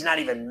 and he's not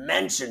even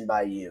mentioned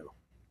by you.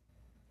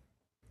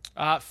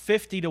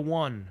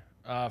 50-1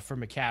 for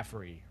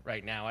McCaffrey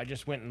right now. I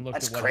just went and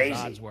looked at what his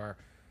odds were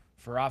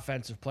for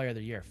Offensive Player of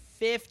the Year.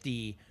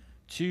 50-1.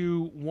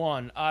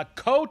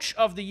 Coach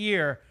of the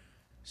Year,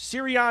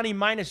 Sirianni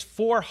minus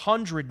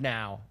 400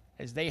 now,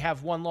 as they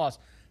have 1 loss.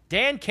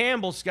 Dan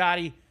Campbell,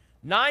 Scotty,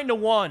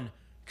 9-1.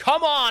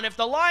 Come on, if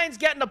the Lions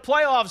get in the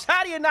playoffs,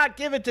 how do you not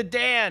give it to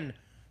Dan?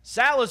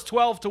 Salah's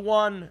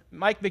 12-1,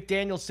 Mike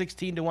McDaniel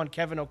 16-1,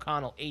 Kevin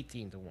O'Connell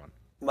 18-1.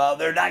 Well,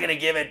 they're not going to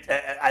give it.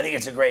 I think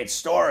it's a great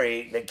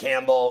story that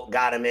Campbell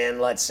got him in,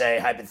 let's say,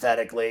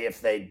 hypothetically,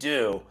 if they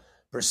do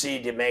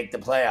proceed to make the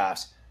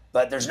playoffs.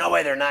 But there's no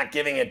way they're not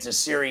giving it to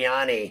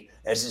Sirianni,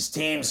 as his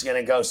team's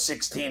going to go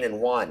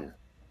 16-1.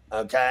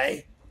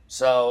 Okay?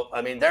 So,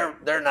 I mean,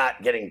 they're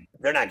not getting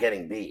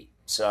beat.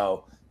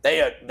 So they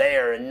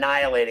are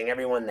annihilating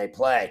everyone they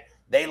play.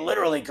 They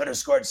literally could have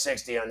scored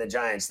 60 on the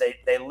Giants.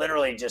 They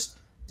literally just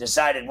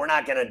decided we're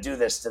not going to do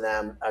this to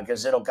them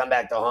because it'll come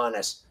back to haunt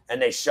us, and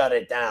they shut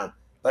it down.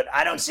 But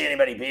I don't see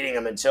anybody beating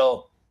them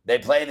until they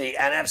play the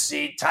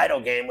NFC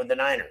title game with the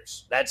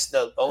Niners. That's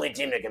the only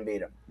team that can beat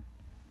them.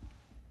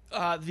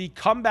 The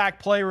comeback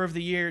player of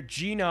the year,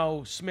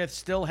 Geno Smith,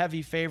 still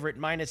heavy favorite,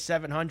 minus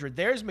 700.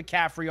 There's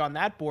McCaffrey on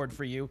that board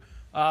for you,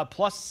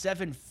 plus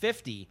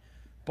 750.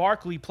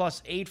 Barkley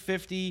plus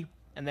 850,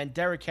 and then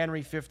Derrick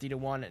Henry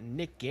 50-1, and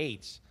Nick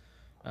Gates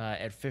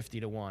at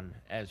 50-1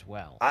 as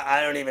well.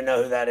 I don't even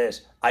know who that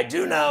is. I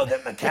do know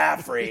that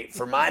McCaffrey,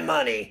 for my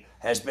money,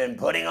 has been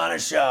putting on a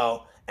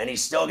show, and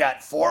he's still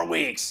got 4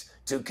 weeks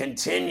to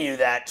continue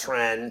that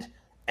trend.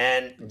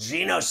 And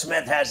Geno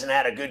Smith hasn't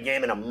had a good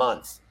game in a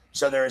month.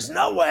 So there is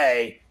no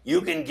way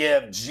you can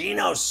give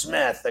Geno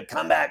Smith the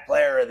comeback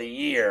player of the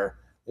year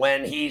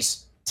when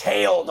he's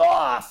tailed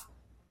off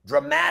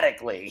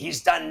dramatically.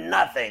 He's done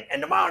nothing.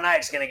 And tomorrow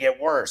night's going to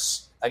get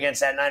worse against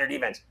that Niner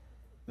defense.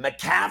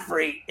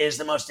 McCaffrey is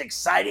the most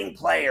exciting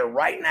player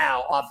right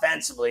now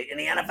offensively in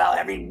the NFL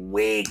every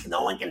week.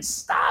 No one can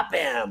stop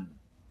him.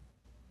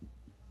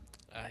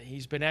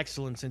 He's been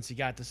excellent since he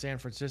got to San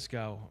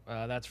Francisco.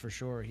 That's for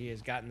sure. He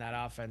has gotten that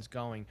offense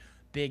going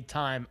big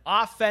time.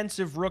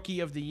 Offensive Rookie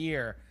of the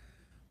Year.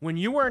 When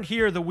you weren't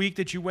here the week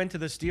that you went to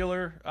the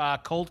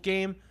Steeler-Colt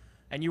game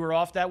and you were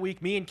off that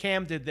week, me and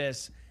Cam did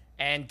this,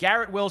 and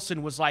Garrett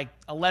Wilson was like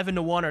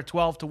 11-1 or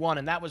 12-1,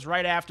 and that was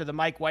right after the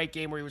Mike White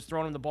game where he was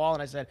throwing him the ball,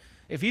 and I said,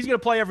 if he's going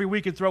to play every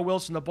week and throw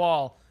Wilson the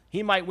ball,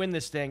 he might win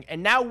this thing.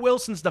 And now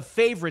Wilson's the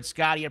favorite,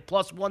 Scotty, at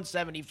plus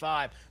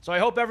 175. So I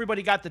hope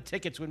everybody got the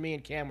tickets when me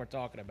and Cam were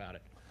talking about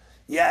it.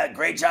 Yeah,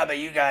 great job by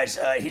you guys.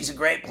 He's a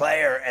great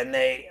player, and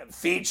they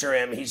feature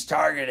him. He's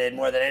targeted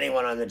more than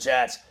anyone on the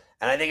Jets,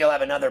 and I think he'll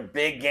have another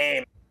big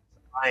game.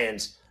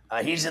 Lions.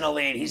 He's in the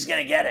lead. He's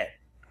going to get it.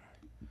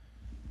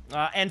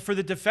 And for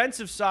the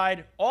defensive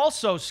side,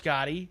 also,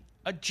 Scotty,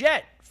 a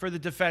Jet for the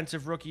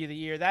Defensive Rookie of the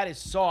Year. That is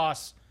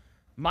Sauce,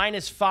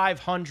 minus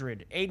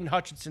 500. Aiden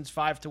Hutchinson's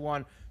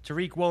 5-1.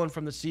 Tariq Woolen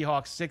from the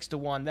Seahawks,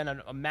 6-1. Then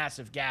a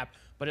massive gap.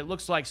 But it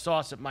looks like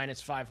Sauce at minus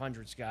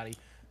 500, Scotty.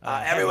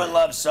 Everyone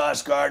loves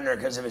Sauce Gardner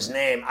because of his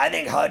name. I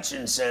think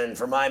Hutchinson,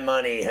 for my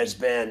money, has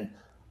been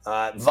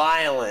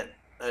violent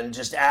and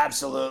just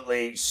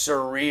absolutely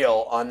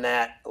surreal on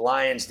that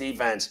Lions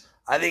defense.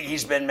 I think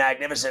he's been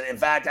magnificent. In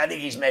fact, I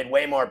think he's made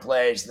way more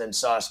plays than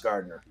Sauce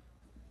Gardner.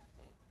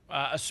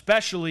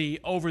 Especially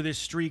over this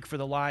streak for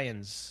the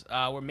Lions,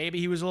 where maybe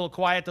he was a little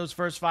quiet those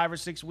first 5 or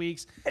 6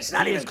 weeks. It's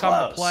not he even has come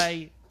close. To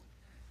play.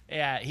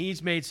 Yeah,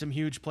 he's made some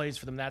huge plays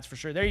for them, that's for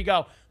sure. There you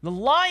go. The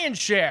Lion's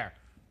Share,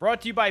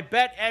 brought to you by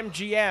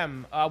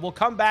BetMGM. We'll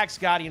come back,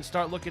 Scotty, and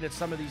start looking at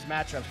some of these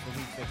matchups for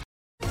Week 15.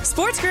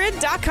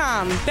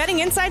 SportsGrid.com. Betting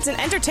insights and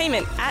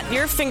entertainment at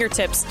your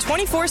fingertips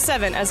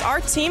 24/7 as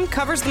our team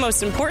covers the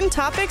most important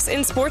topics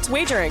in sports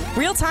wagering.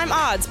 Real-time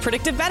odds,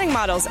 predictive betting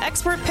models,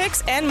 expert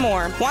picks, and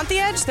more. Want the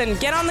edge? Then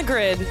get on the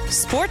grid.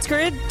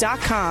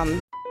 SportsGrid.com.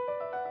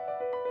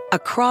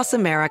 Across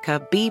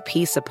America,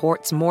 BP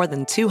supports more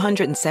than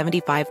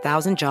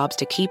 275,000 jobs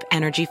to keep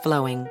energy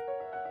flowing.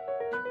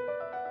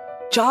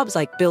 Jobs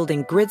like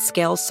building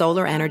grid-scale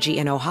solar energy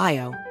in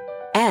Ohio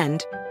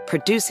and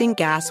producing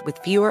gas with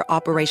fewer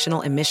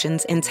operational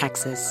emissions in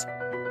Texas.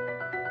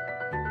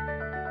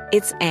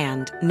 It's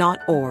and, not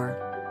or.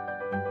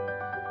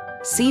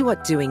 See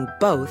what doing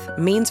both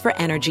means for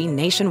energy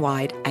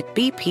nationwide at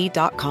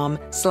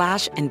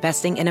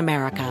bp.com/investing in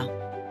America.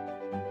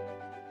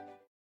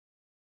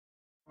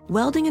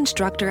 Welding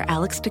instructor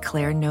Alex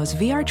DeClaire knows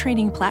VR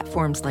training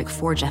platforms like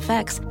Forge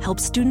FX help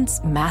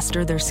students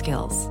master their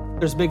skills.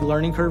 There's a big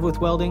learning curve with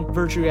welding.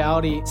 Virtual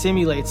reality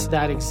simulates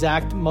that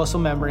exact muscle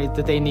memory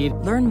that they need.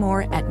 Learn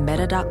more at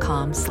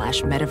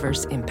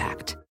meta.com/metaverse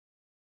impact.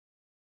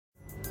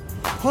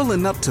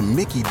 Pulling up to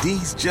Mickey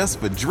D's just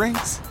for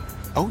drinks?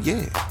 Oh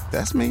yeah,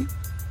 that's me.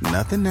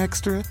 Nothing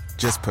extra,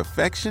 just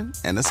perfection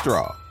and a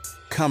straw.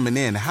 Coming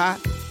in hot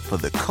for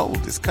the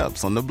coldest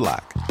cups on the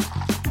block.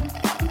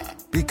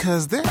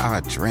 Because there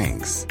are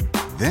drinks.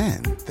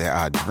 Then there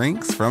are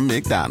drinks from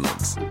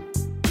McDonald's.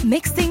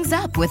 Mix things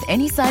up with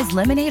any size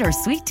lemonade or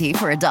sweet tea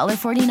for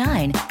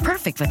 $1.49.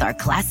 Perfect with our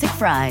classic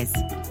fries.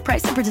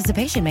 Price and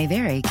participation may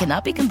vary.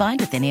 Cannot be combined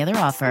with any other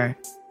offer.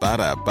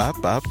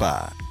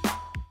 Ba-da-ba-ba-ba.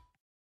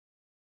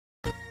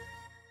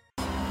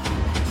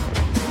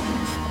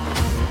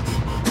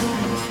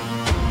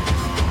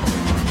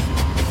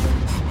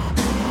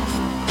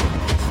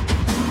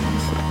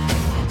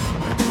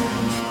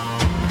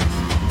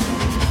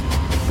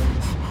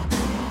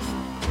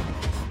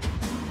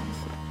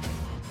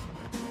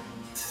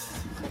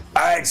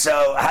 All right,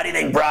 so how do you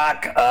think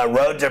Brock,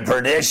 Road to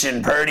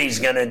Perdition, Purdy's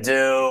going to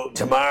do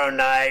tomorrow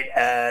night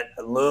at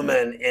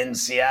Lumen in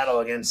Seattle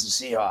against the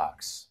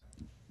Seahawks?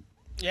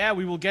 Yeah,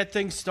 we will get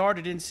things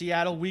started in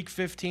Seattle. Week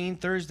 15,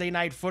 Thursday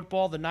Night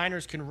Football. The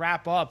Niners can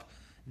wrap up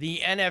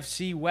the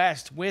NFC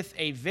West with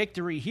a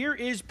victory. Here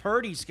is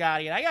Purdy,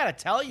 Scotty. And I got to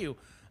tell you,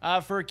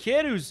 for a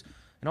kid who's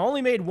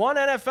only made one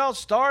NFL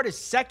start, his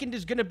second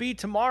is going to be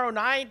tomorrow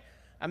night.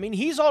 I mean,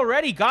 he's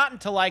already gotten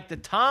to like the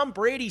Tom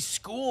Brady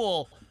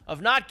school of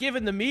not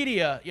giving the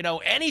media,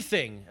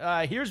 anything.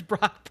 Here's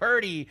Brock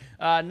Purdy,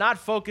 not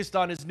focused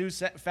on his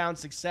newfound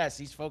success.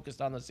 He's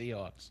focused on the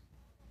Seahawks.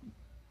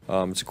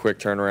 It's a quick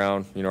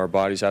turnaround. You know, our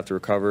bodies have to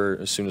recover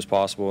as soon as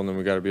possible, and then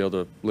we got to be able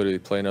to literally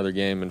play another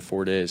game in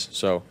 4 days.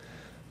 So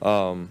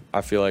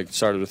I feel like it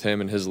started with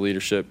him and his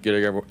leadership,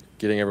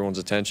 getting everyone's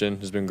attention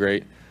has been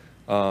great.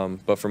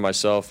 But for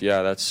myself,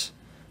 yeah, that's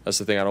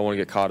the thing. I don't want to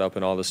get caught up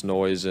in all this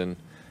noise and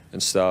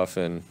stuff,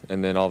 and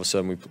then all of a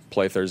sudden we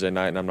play Thursday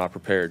night and I'm not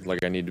prepared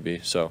like I need to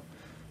be. So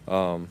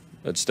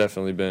it's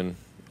definitely been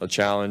a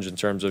challenge in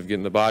terms of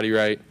getting the body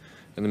right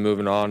and then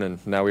moving on,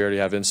 and now we already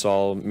have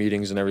install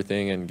meetings and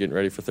everything and getting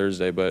ready for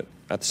Thursday, but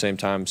at the same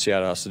time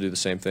Seattle has to do the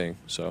same thing.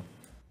 So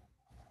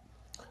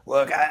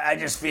look, I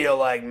just feel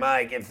like,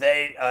 Mike, if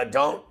they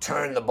don't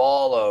turn the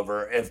ball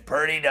over, if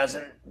Purdy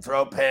doesn't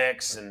throw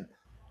picks, and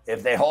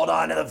if they hold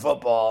on to the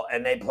football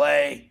and they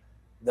play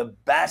the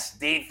best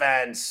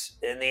defense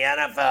in the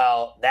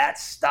NFL, that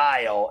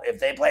style, if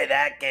they play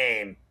that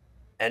game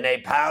and they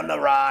pound the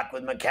rock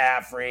with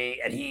McCaffrey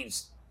and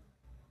he's,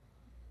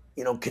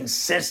 you know,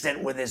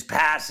 consistent with his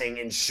passing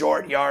in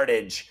short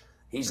yardage,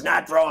 he's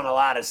not throwing a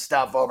lot of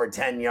stuff over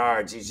 10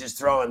 yards. He's just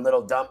throwing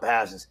little dump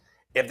passes.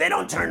 If they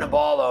don't turn the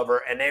ball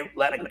over and they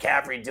let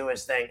McCaffrey do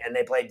his thing and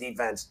they play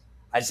defense,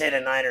 I'd say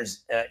the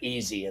Niners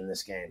easy in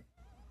this game.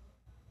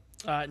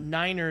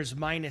 Niners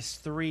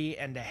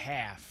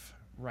 -3.5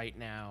 right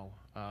now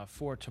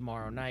for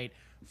tomorrow night.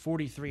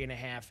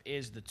 43.5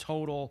 is the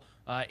total.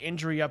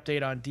 Injury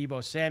update on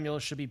Deebo Samuel.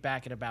 Should be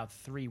back in about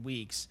 3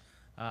 weeks.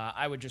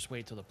 I would just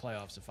wait till the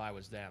playoffs if I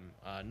was them.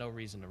 No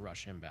reason to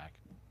rush him back.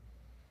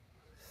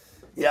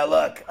 Yeah,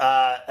 look,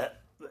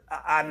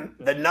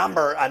 the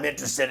number I'm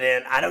interested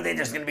in. I don't think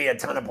there's going to be a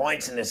ton of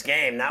points in this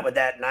game, not with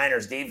that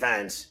Niners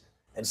defense.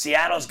 And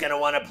Seattle's going to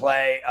want to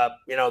play,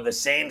 the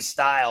same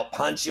style,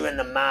 punch you in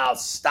the mouth,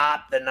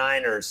 stop the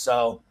Niners.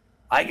 So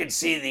I could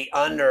see the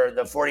under,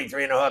 the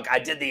 43 and a hook. I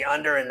did the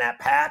under in that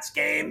Pats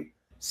game.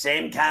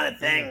 Same kind of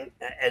thing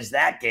as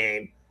that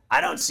game. I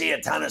don't see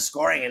a ton of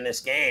scoring in this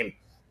game.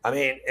 I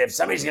mean, if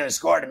somebody's going to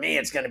score, to me,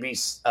 it's going to be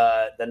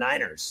the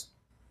Niners.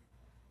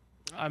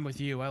 I'm with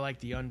you. I like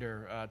the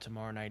under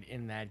tomorrow night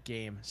in that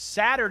game.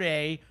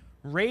 Saturday,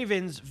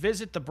 Ravens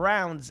visit the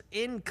Browns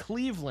in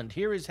Cleveland.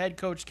 Here is head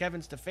coach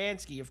Kevin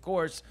Stefanski, of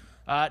course.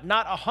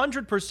 Not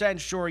 100%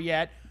 sure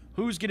yet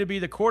who's going to be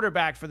the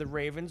quarterback for the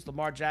Ravens.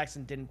 Lamar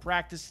Jackson didn't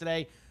practice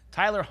today.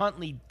 Tyler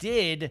Huntley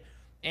did.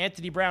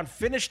 Anthony Brown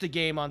finished the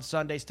game on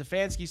Sunday.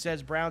 Stefanski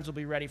says Browns will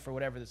be ready for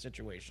whatever the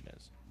situation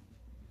is.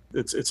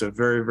 It's a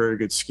very, very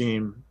good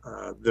scheme.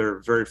 They're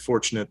very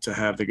fortunate to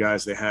have the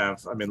guys they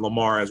have. I mean,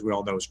 Lamar, as we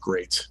all know, is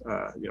great.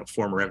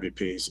 Former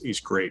MVP. He's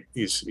great.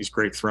 He's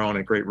great throwing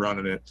and great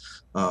running it.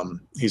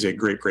 He's a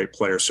great, great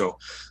player. So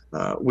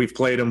we've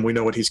played him. We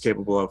know what he's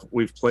capable of.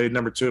 We've played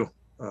number 2,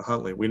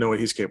 Huntley. We know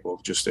what he's capable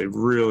of. Just a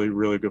really,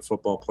 really good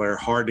football player.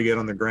 Hard to get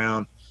on the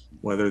ground,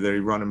 whether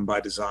they're running by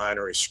design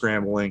or he's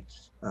scrambling.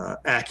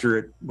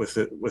 Accurate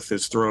with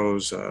his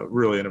throws.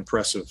 Really an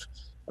impressive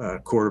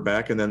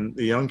quarterback. And then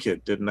the young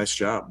kid did a nice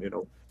job,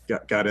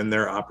 got in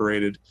there,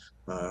 operated,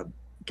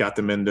 got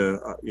them into,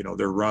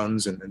 their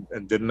runs and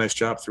did a nice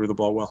job, threw the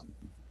ball well.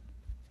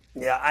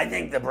 Yeah, I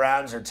think the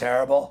Browns are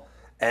terrible.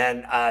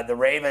 And the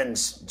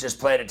Ravens just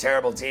played a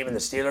terrible team in the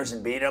Steelers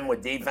and beat them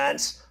with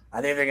defense.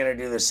 I think they're going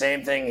to do the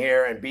same thing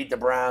here and beat the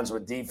Browns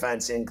with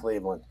defense in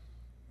Cleveland.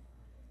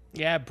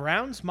 Yeah,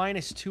 Browns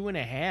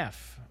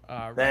 -2.5.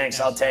 Thanks, right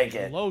now. I'll take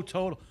it. Low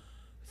total.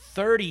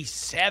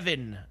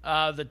 37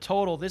 the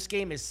total. This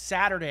game is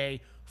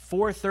Saturday,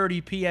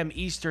 4:30 p.m.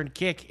 Eastern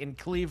kick in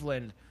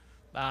Cleveland.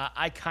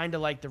 I kind of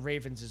like the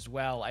Ravens as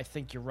well. I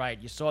think you're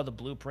right. You saw the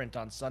blueprint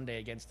on Sunday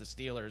against the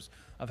Steelers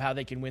of how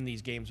they can win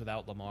these games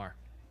without Lamar.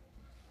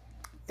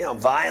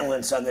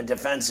 Violence on the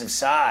defensive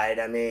side.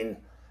 I mean,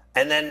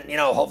 and then,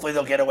 hopefully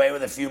they'll get away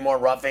with a few more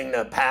roughing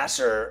the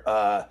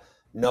passer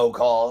no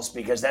calls,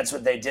 because that's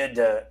what they did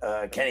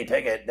to Kenny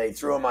Pickett. They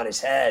threw him on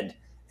his head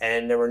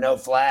and there were no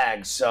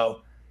flags.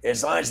 So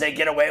as long as they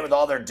get away with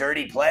all their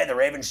dirty play, the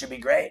Ravens should be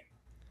great.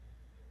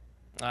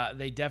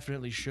 They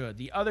definitely should.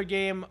 The other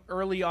game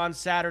early on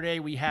Saturday,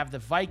 we have the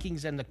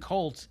Vikings and the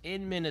Colts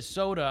in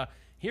Minnesota.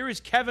 Here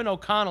is Kevin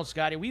O'Connell,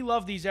 Scotty. We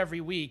love these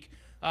every week.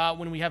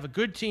 When we have a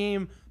good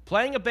team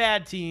playing a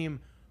bad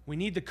team, we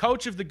need the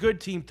coach of the good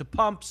team to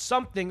pump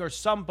something or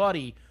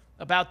somebody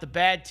about the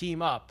bad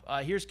team up.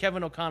 Here's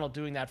Kevin O'Connell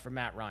doing that for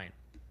Matt Ryan.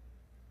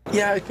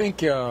 Yeah, I think,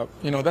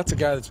 that's a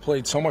guy that's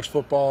played so much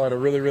football at a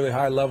really, really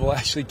high level.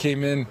 Actually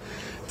came in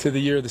to the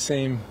year the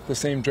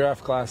same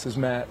draft class as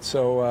Matt.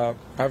 So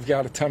I've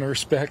got a ton of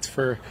respect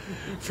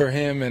for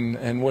him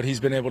and what he's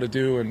been able to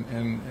do.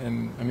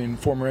 And I mean,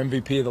 former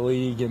MVP of the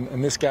league.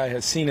 And this guy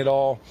has seen it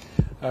all,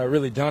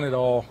 really done it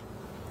all.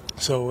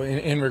 So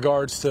in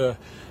regards to,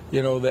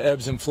 the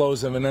ebbs and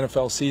flows of an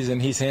NFL season,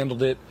 he's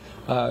handled it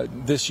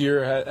this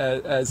year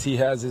as he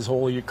has his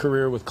whole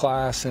career with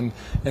class and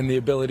the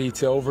ability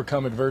to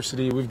overcome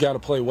adversity. We've got to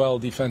play well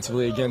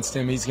defensively against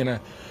him. He's going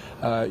to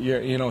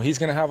he's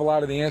going to have a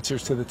lot of the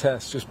answers to the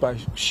test just by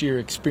sheer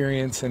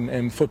experience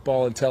and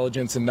football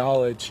intelligence and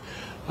knowledge.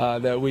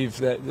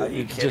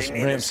 It just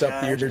ramps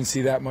up the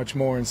urgency that much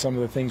more in some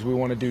of the things we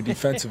want to do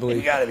defensively.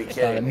 You got to be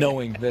kidding me.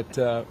 Knowing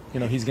that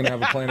he's going to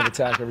have a plan of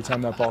attack every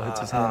time that ball hits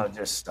his hand.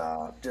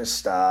 Just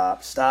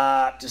stop.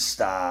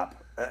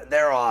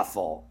 They're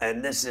awful,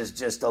 and this is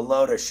just a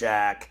load of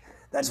Shaq.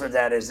 That's what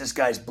that is. This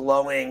guy's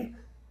blowing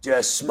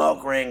just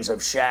smoke rings of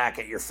Shaq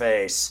at your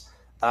face.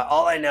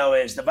 All I know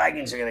is the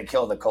Vikings are going to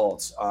kill the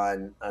Colts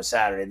on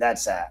Saturday.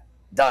 That's that.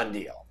 Done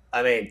deal.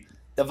 I mean,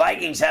 the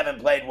Vikings haven't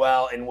played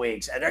well in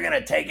weeks, and they're going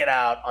to take it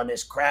out on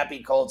this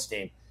crappy Colts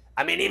team.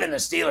 I mean, even the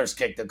Steelers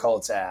kicked the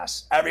Colts'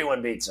 ass.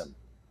 Everyone beats them.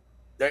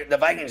 The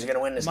Vikings are going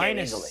to win this game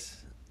easily.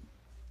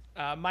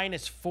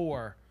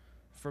 -4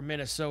 for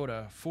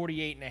Minnesota.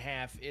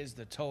 48.5 is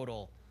the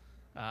total.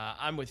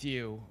 I'm with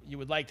you. You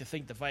would like to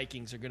think the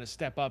Vikings are going to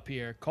step up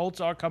here.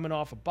 Colts are coming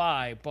off a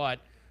bye, but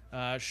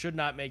should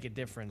not make a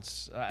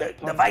difference.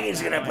 The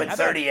Vikings are going to put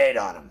 38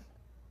 on them.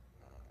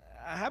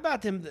 How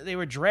about them? They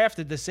were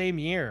drafted the same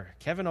year.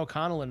 Kevin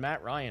O'Connell and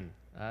Matt Ryan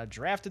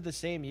drafted the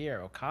same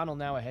year. O'Connell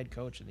now a head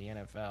coach in the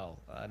NFL.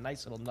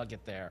 Nice little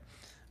nugget there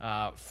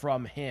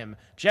from him.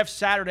 Jeff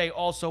Saturday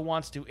also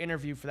wants to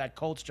interview for that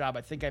Colts job.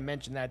 I think I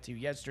mentioned that to you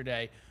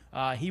yesterday.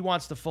 He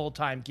wants the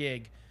full-time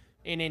gig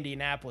in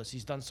Indianapolis.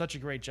 He's done such a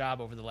great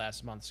job over the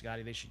last month,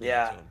 Scotty. They should give it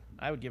to him.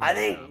 I would give it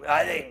to him.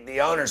 I think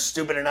the owner's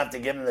stupid enough to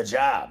give him the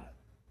job.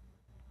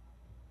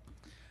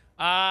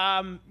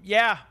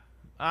 Yeah.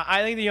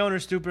 I think the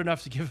owner's stupid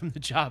enough to give him the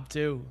job,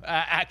 too.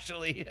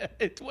 Actually,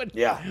 it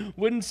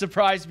wouldn't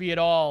surprise me at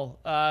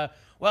all.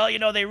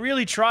 They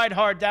really tried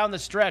hard down the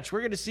stretch. We're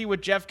going to see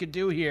what Jeff could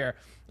do here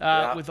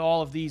with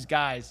all of these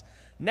guys.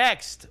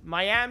 Next,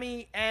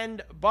 Miami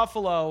and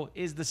Buffalo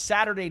is the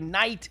Saturday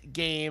night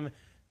game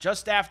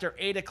just after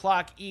 8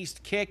 o'clock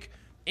East kick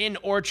in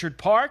Orchard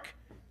Park.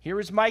 Here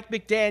is Mike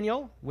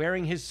McDaniel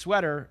wearing his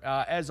sweater,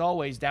 as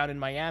always, down in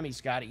Miami,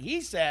 Scotty.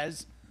 He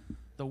says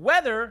the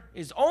weather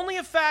is only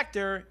a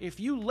factor if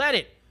you let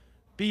it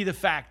be the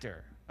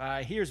factor.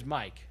 Here's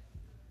Mike.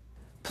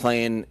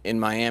 Playing in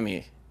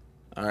Miami,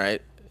 all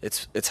right,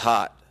 it's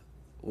hot.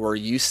 We're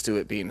used to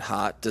it being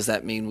hot. Does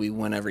that mean we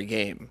win every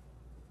game?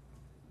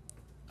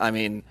 I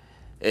mean,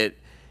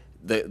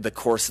 the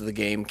course of the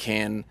game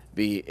can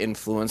be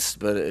influenced,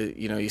 but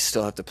you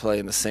still have to play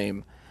in the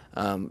same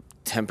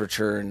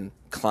temperature and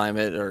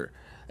climate, or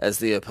as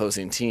the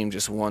opposing team,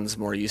 just one's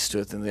more used to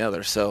it than the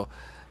other. So,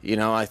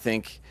 I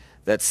think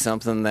that's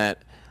something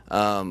that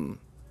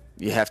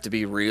you have to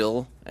be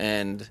real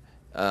and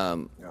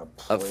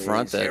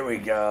upfront that here we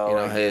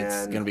go. Hey,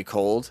 it's going to be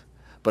cold,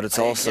 but it's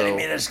also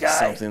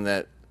something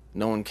that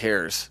no one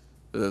cares.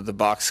 The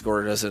box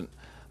score doesn't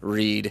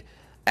read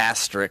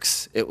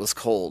asterisks. It was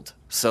cold.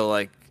 So,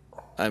 it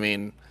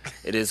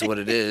is what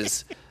it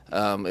is.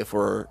 If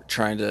we're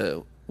trying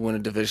to win a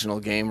divisional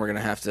game, we're going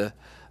to have to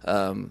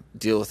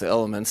deal with the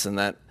elements, and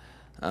that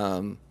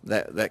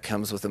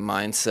comes with a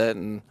mindset,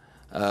 and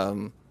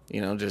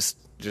just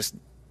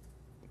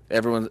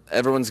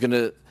everyone's going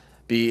to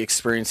be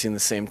experiencing the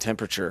same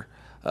temperature.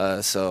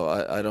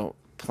 So I don't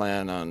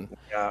plan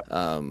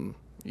on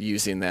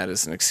using that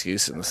as an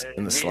excuse in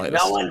the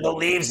slightest. No one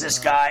believes this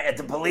guy at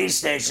the police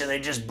station. They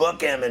just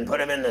book him and put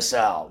him in the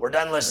cell. We're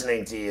done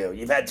listening to you.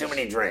 You've had too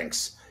many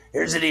drinks.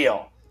 Here's the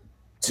deal.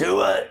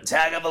 Tua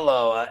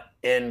Tagovailoa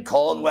in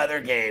cold weather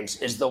games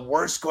is the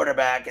worst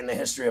quarterback in the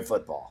history of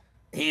football.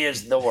 He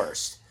is the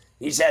worst.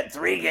 He's had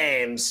 3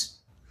 games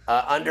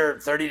under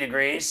 30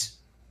 degrees,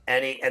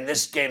 and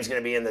this game's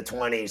going to be in the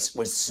 20s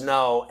with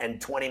snow and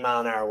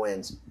 20-mile-an-hour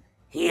winds.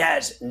 He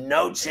has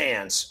no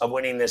chance of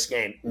winning this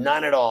game.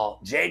 None at all.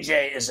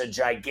 JJ is a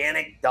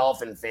gigantic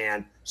Dolphin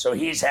fan, so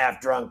he's half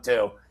drunk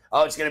too.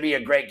 Oh, it's going to be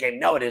a great game.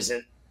 No, it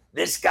isn't.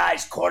 This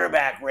guy's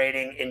quarterback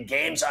rating in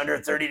games under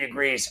 30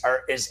 degrees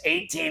is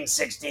 18,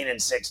 16,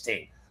 and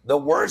 16. The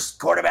worst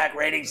quarterback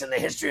ratings in the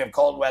history of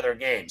cold weather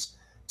games.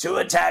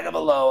 Tua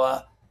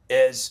Tagovailoa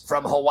is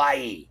from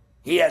Hawaii.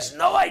 He has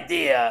no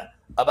idea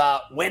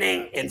about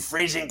winning in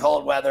freezing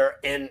cold weather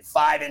in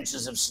 5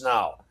 inches of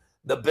snow.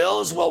 The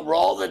Bills will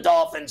roll the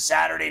Dolphins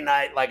Saturday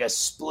night like a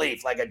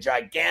spleef, like a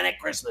gigantic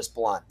Christmas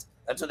blunt.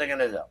 That's what they're going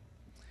to do.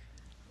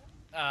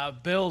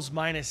 Bills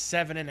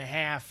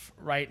 -7.5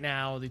 right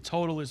now. The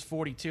total is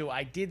 42.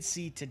 I did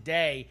see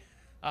today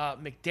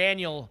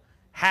McDaniel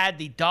had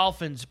the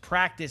Dolphins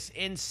practice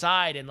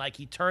inside, and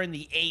he turned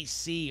the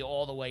AC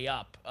all the way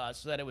up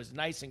so that it was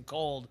nice and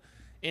cold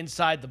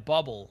inside the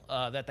bubble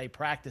that they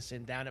practice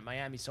in down at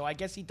Miami. So I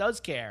guess he does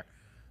care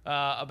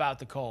about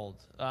the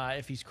cold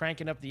if he's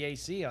cranking up the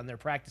AC on their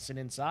practicing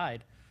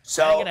inside.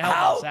 So going to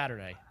help on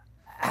Saturday.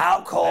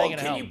 How cold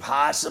can you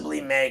possibly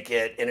make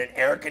it in an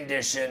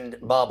air-conditioned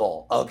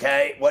bubble?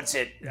 Okay, what's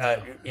it?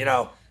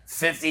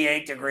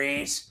 58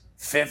 degrees,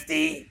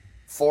 50,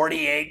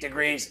 48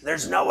 degrees.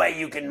 There's no way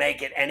you can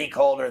make it any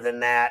colder than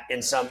that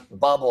in some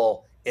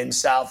bubble in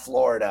South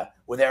Florida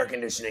with air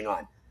conditioning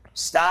on.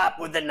 Stop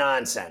with the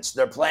nonsense.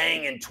 They're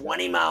playing in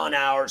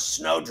 20-mile-an-hour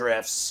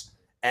snowdrifts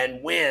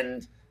and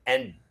wind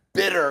and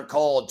bitter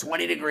cold,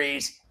 20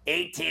 degrees,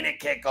 18 at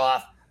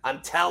kickoff.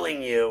 I'm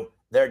telling you,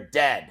 they're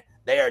dead.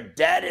 They are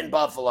dead in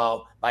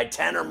Buffalo by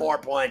 10 or more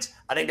points.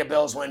 I think the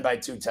Bills win by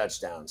 2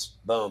 touchdowns.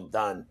 Boom,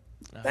 done.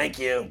 Thank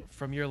you.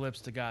 From your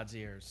lips to God's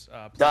ears.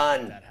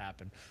 Done. That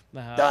happened.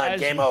 Done.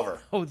 Game over.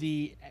 Oh,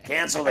 the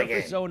Cancel the game.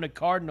 Arizona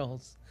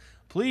Cardinals.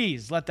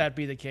 Please let that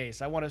be the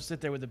case. I want to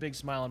sit there with a big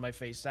smile on my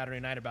face Saturday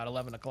night about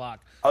 11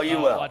 o'clock. Oh, you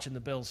will. Watching the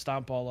Bills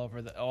stomp all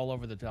over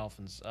the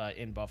Dolphins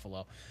in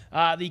Buffalo.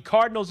 The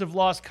Cardinals have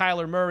lost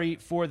Kyler Murray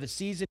for the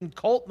season.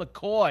 Colt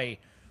McCoy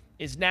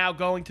is now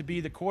going to be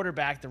the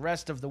quarterback the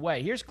rest of the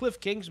way. Here's Cliff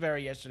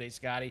Kingsbury yesterday,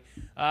 Scotty,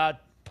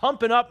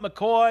 pumping up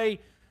McCoy.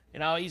 You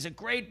know, he's a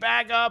great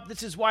backup.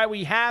 This is why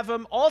we have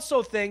him.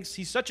 Also thinks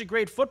he's such a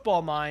great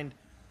football mind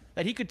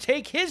that he could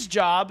take his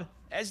job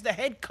as the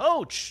head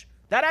coach.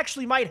 That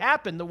actually might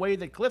happen the way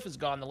that Cliff has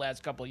gone the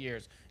last couple of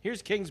years.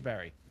 Here's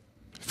Kingsbury.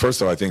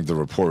 First of all, I think the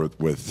rapport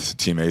with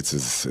teammates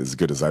is as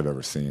good as I've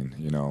ever seen.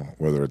 You know,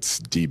 whether it's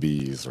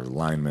DBs or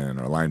linemen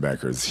or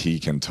linebackers, he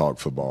can talk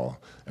football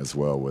as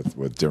well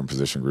with different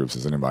position groups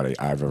as anybody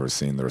I've ever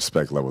seen. The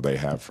respect level they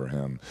have for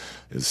him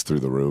is through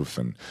the roof,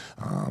 and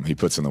he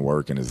puts in the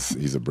work, and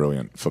he's a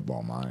brilliant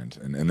football mind.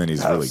 And then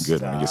he's really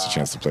good when he gets a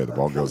chance to play. The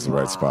ball goes to the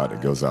right spot,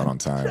 it goes out on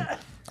time.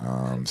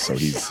 So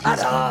he's earned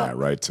that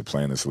right to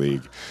play in this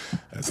league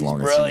as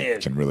long as he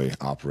can really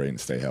operate and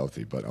stay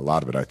healthy. But a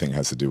lot of it, I think,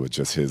 has to do with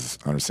just his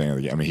understanding of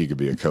the game. I mean, he could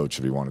be a coach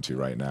if he wanted to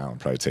right now and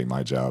probably take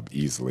my job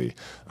easily.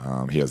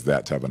 He has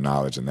that type of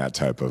knowledge and that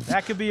type of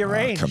that could be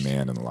arranged.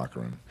 Command in the locker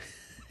room.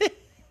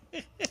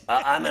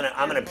 I'm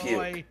gonna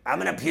puke. I'm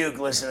gonna puke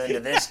listening to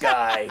this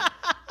guy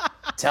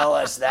tell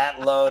us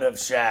that load of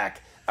Shaq.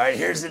 All right,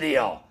 here's the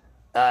deal.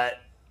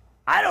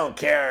 I don't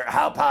care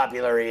how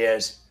popular he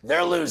is.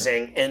 They're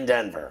losing in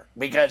Denver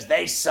because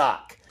they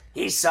suck.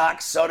 He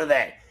sucks, so do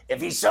they. If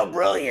he's so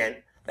brilliant,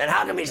 then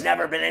how come he's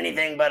never been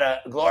anything but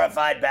a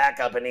glorified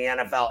backup in the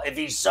NFL? If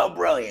he's so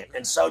brilliant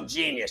and so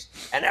genius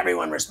and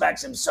everyone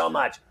respects him so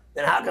much,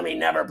 then how come he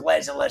never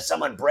plays unless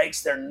someone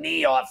breaks their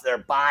knee off their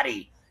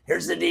body?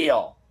 Here's the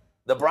deal.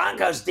 The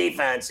Broncos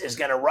defense is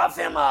going to rough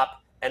him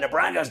up, and the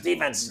Broncos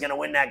defense is going to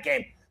win that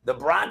game. The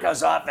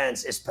Broncos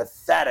offense is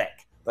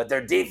pathetic, but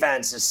their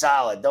defense is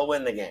solid. They'll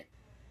win the game.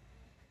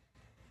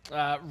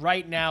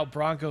 Right now,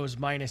 Broncos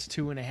minus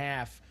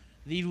 2.5.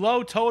 The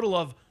low total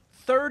of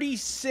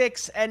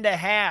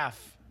 36.5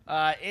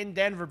 in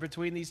Denver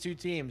between these two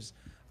teams.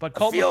 But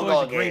Colt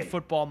McCoy is a great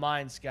football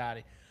mind,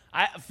 Scotty.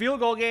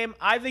 Field goal game,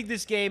 I think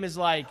this game is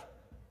like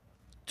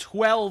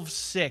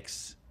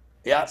 12-6.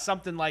 Yeah. Like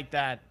something like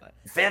that.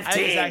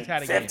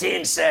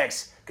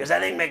 15-6. Because I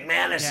think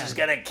McManus is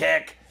going to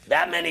kick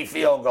that many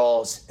field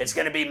goals. It's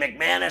going to be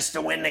McManus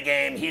to win the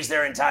game. He's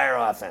their entire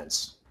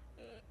offense.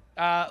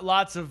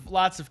 Lots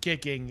of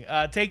kicking.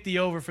 Take the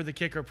over for the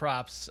kicker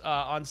props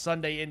on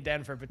Sunday in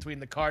Denver between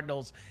the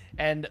Cardinals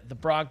and the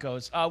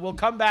Broncos. We'll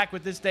come back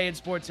with this day in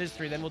sports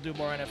history, then we'll do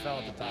more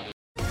NFL at the top.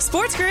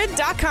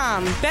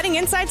 SportsGrid.com. Betting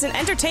insights and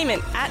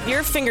entertainment at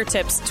your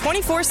fingertips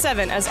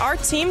 24/7 as our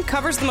team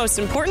covers the most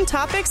important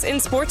topics in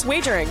sports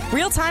wagering.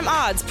 Real-time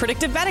odds,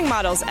 predictive betting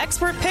models,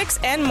 expert picks,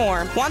 and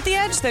more. Want the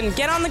edge? Then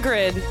get on the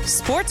grid.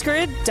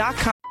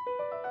 SportsGrid.com.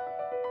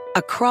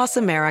 Across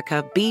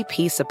America,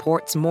 BP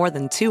supports more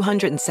than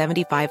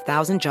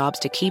 275,000 jobs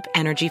to keep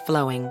energy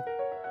flowing.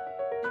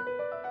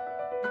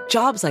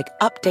 Jobs like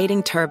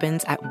updating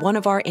turbines at one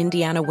of our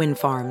Indiana wind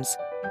farms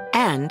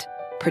and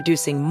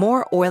producing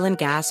more oil and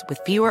gas with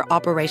fewer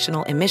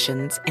operational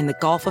emissions in the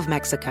Gulf of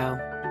Mexico.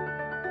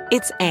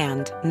 It's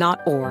and,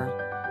 not or.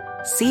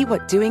 See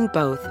what doing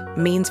both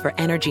means for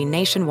energy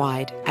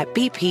nationwide at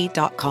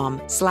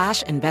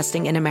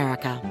bp.com/investing in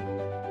America.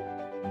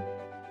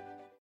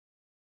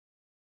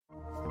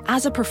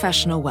 As a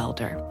professional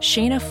welder,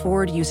 Shayna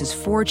Ford uses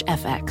Forge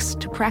FX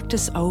to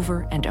practice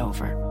over and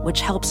over, which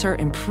helps her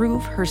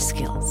improve her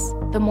skills.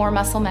 The more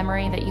muscle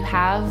memory that you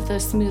have, the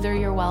smoother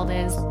your weld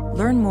is.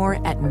 Learn more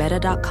at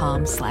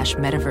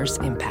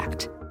meta.com/metaverse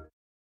impact.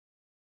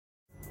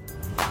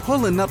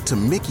 Pulling up to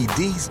Mickey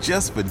D's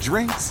just for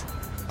drinks?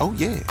 Oh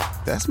yeah,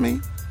 that's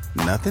me.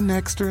 Nothing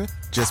extra,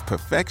 just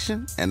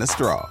perfection and a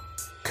straw.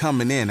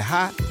 Coming in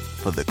hot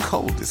for the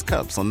coldest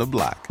cups on the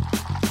block.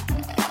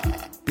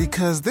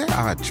 Because there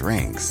are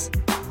drinks.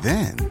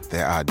 Then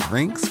there are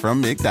drinks from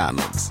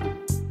McDonald's.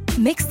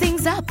 Mix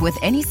things up with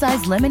any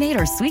size lemonade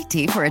or sweet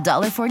tea for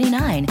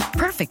 $1.49.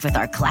 Perfect with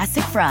our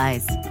classic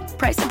fries.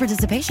 Price and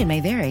participation may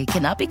vary.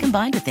 Cannot be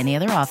combined with any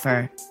other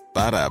offer.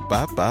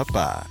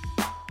 Ba-da-ba-ba-ba.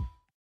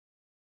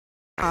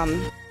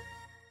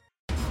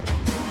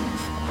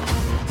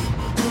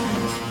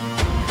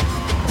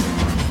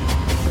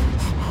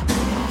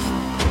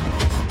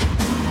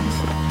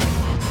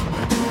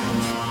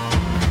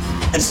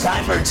 It's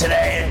time for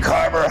Today in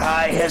Carver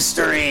High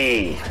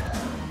history.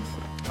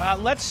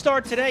 Let's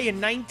start today in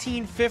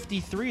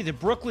 1953. The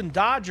Brooklyn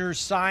Dodgers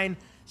signed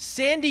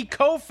Sandy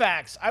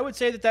Koufax. I would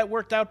say that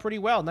worked out pretty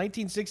well.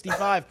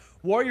 1965,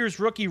 Warriors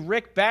rookie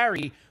Rick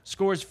Barry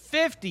scores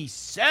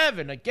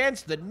 57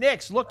 against the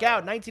Knicks. Look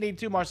out.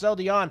 1982, Marcel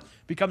Dion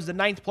becomes the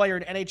 9th player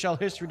in NHL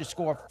history to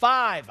score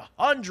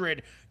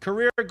 500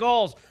 career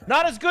goals.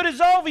 Not as good as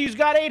Ovi, who's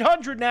got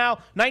 800 now.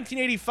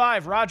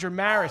 1985, Roger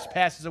Maris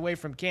passes away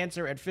from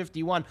cancer at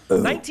 51.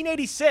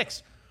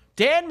 1986,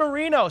 Dan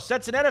Marino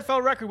sets an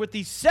NFL record with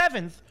the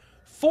 7th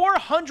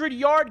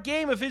 400-yard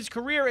game of his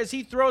career as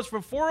he throws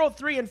for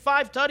 403 and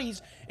 5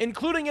 tutties,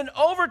 including an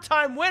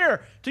overtime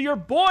winner to your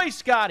boy,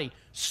 Scotty.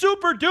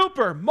 Super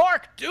duper,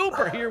 Mark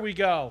Duper. Here we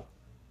go.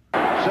 2nd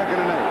and 8.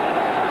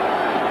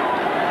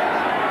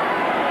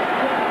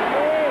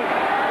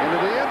 Into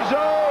the end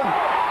zone.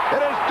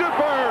 It is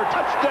Duper.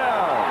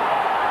 Touchdown.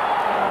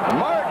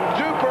 Mark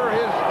Duper,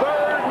 his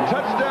 3rd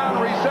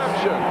touchdown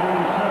reception.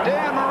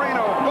 Dan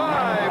Marino,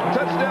 5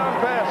 touchdown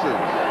passes.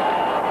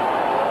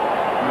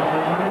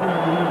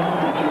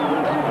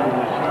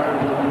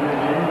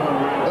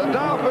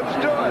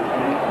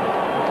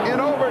 In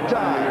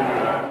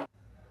overtime.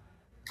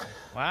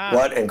 Wow.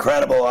 What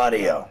incredible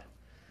audio.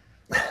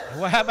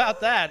 Well, how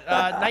about that?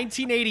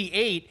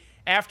 1988,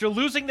 after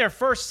losing their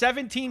first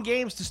 17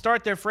 games to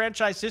start their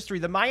franchise history,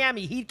 the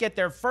Miami Heat get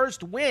their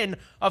first win.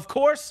 Of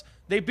course,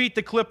 they beat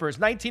the Clippers.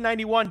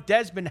 1991,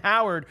 Desmond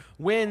Howard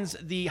wins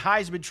the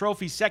Heisman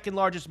Trophy, 2nd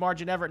largest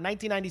margin ever.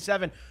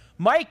 1997,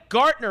 Mike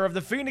Gartner of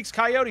the Phoenix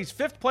Coyotes,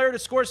 5th player to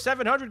score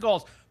 700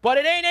 goals. But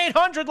it ain't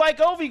 800 like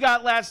Ovi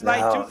got last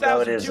night.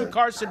 2002,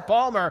 Carson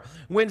Palmer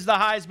wins the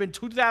Heisman.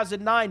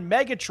 2009,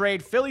 mega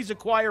trade. Phillies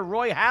acquire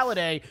Roy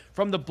Halladay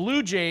from the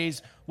Blue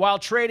Jays while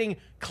trading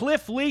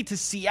Cliff Lee to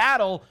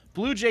Seattle.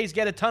 Blue Jays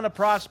get a ton of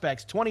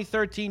prospects.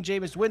 2013,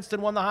 Jameis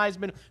Winston won the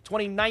Heisman.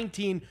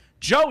 2019,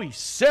 Joey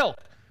Silk,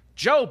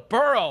 Joe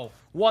Burrow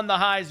won the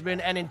Heisman.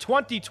 And in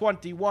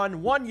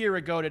 2021, 1 year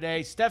ago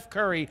today, Steph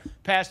Curry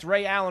passed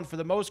Ray Allen for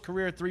the most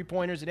career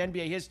three-pointers in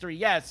NBA history.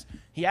 Yes,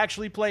 he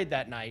actually played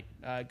that night.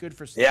 Good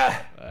for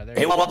Steph. Yeah.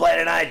 He won't play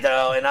tonight,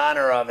 though, in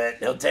honor of it.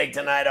 He'll take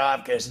tonight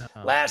off because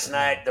last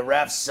night the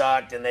refs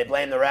sucked, and they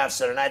blamed the refs,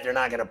 so tonight they're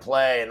not going to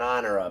play in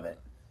honor of it.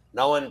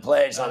 No one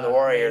plays on the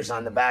Warriors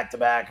on the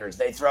back-to-backers.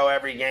 They throw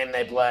every game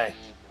they play.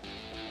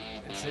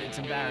 It's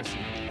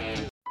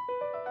embarrassing.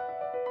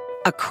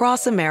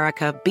 Across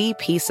America,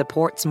 BP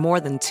supports more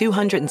than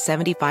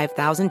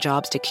 275,000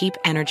 jobs to keep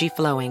energy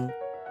flowing.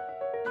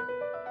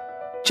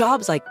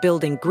 Jobs like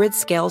building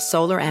grid-scale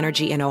solar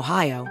energy in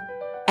Ohio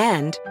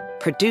and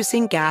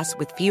producing gas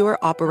with fewer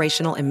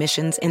operational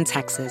emissions in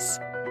Texas.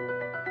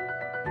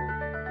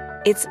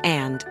 It's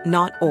and,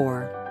 not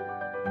or.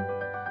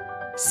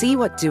 See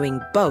what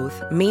doing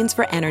both means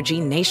for energy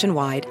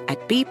nationwide at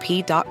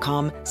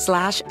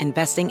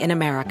bp.com/investing in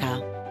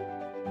America.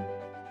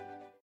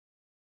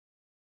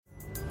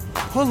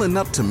 Pulling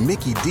up to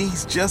Mickey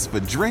D's just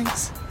for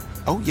drinks?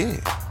 Oh yeah,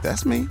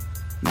 that's me.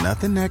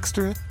 Nothing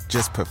extra,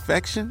 just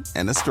perfection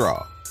and a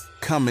straw.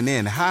 Coming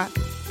in hot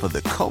for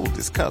the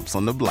coldest cups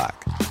on the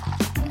block.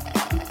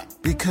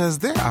 Because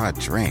there are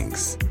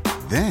drinks.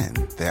 Then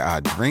there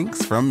are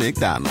drinks from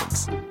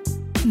McDonald's.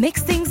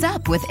 Mix things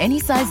up with any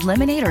size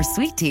lemonade or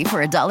sweet tea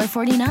for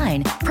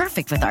 $1.49.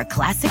 Perfect with our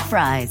classic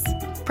fries.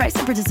 Price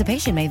and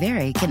participation may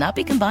vary. Cannot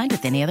be combined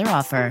with any other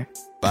offer.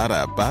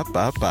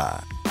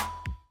 Ba-da-ba-ba-ba.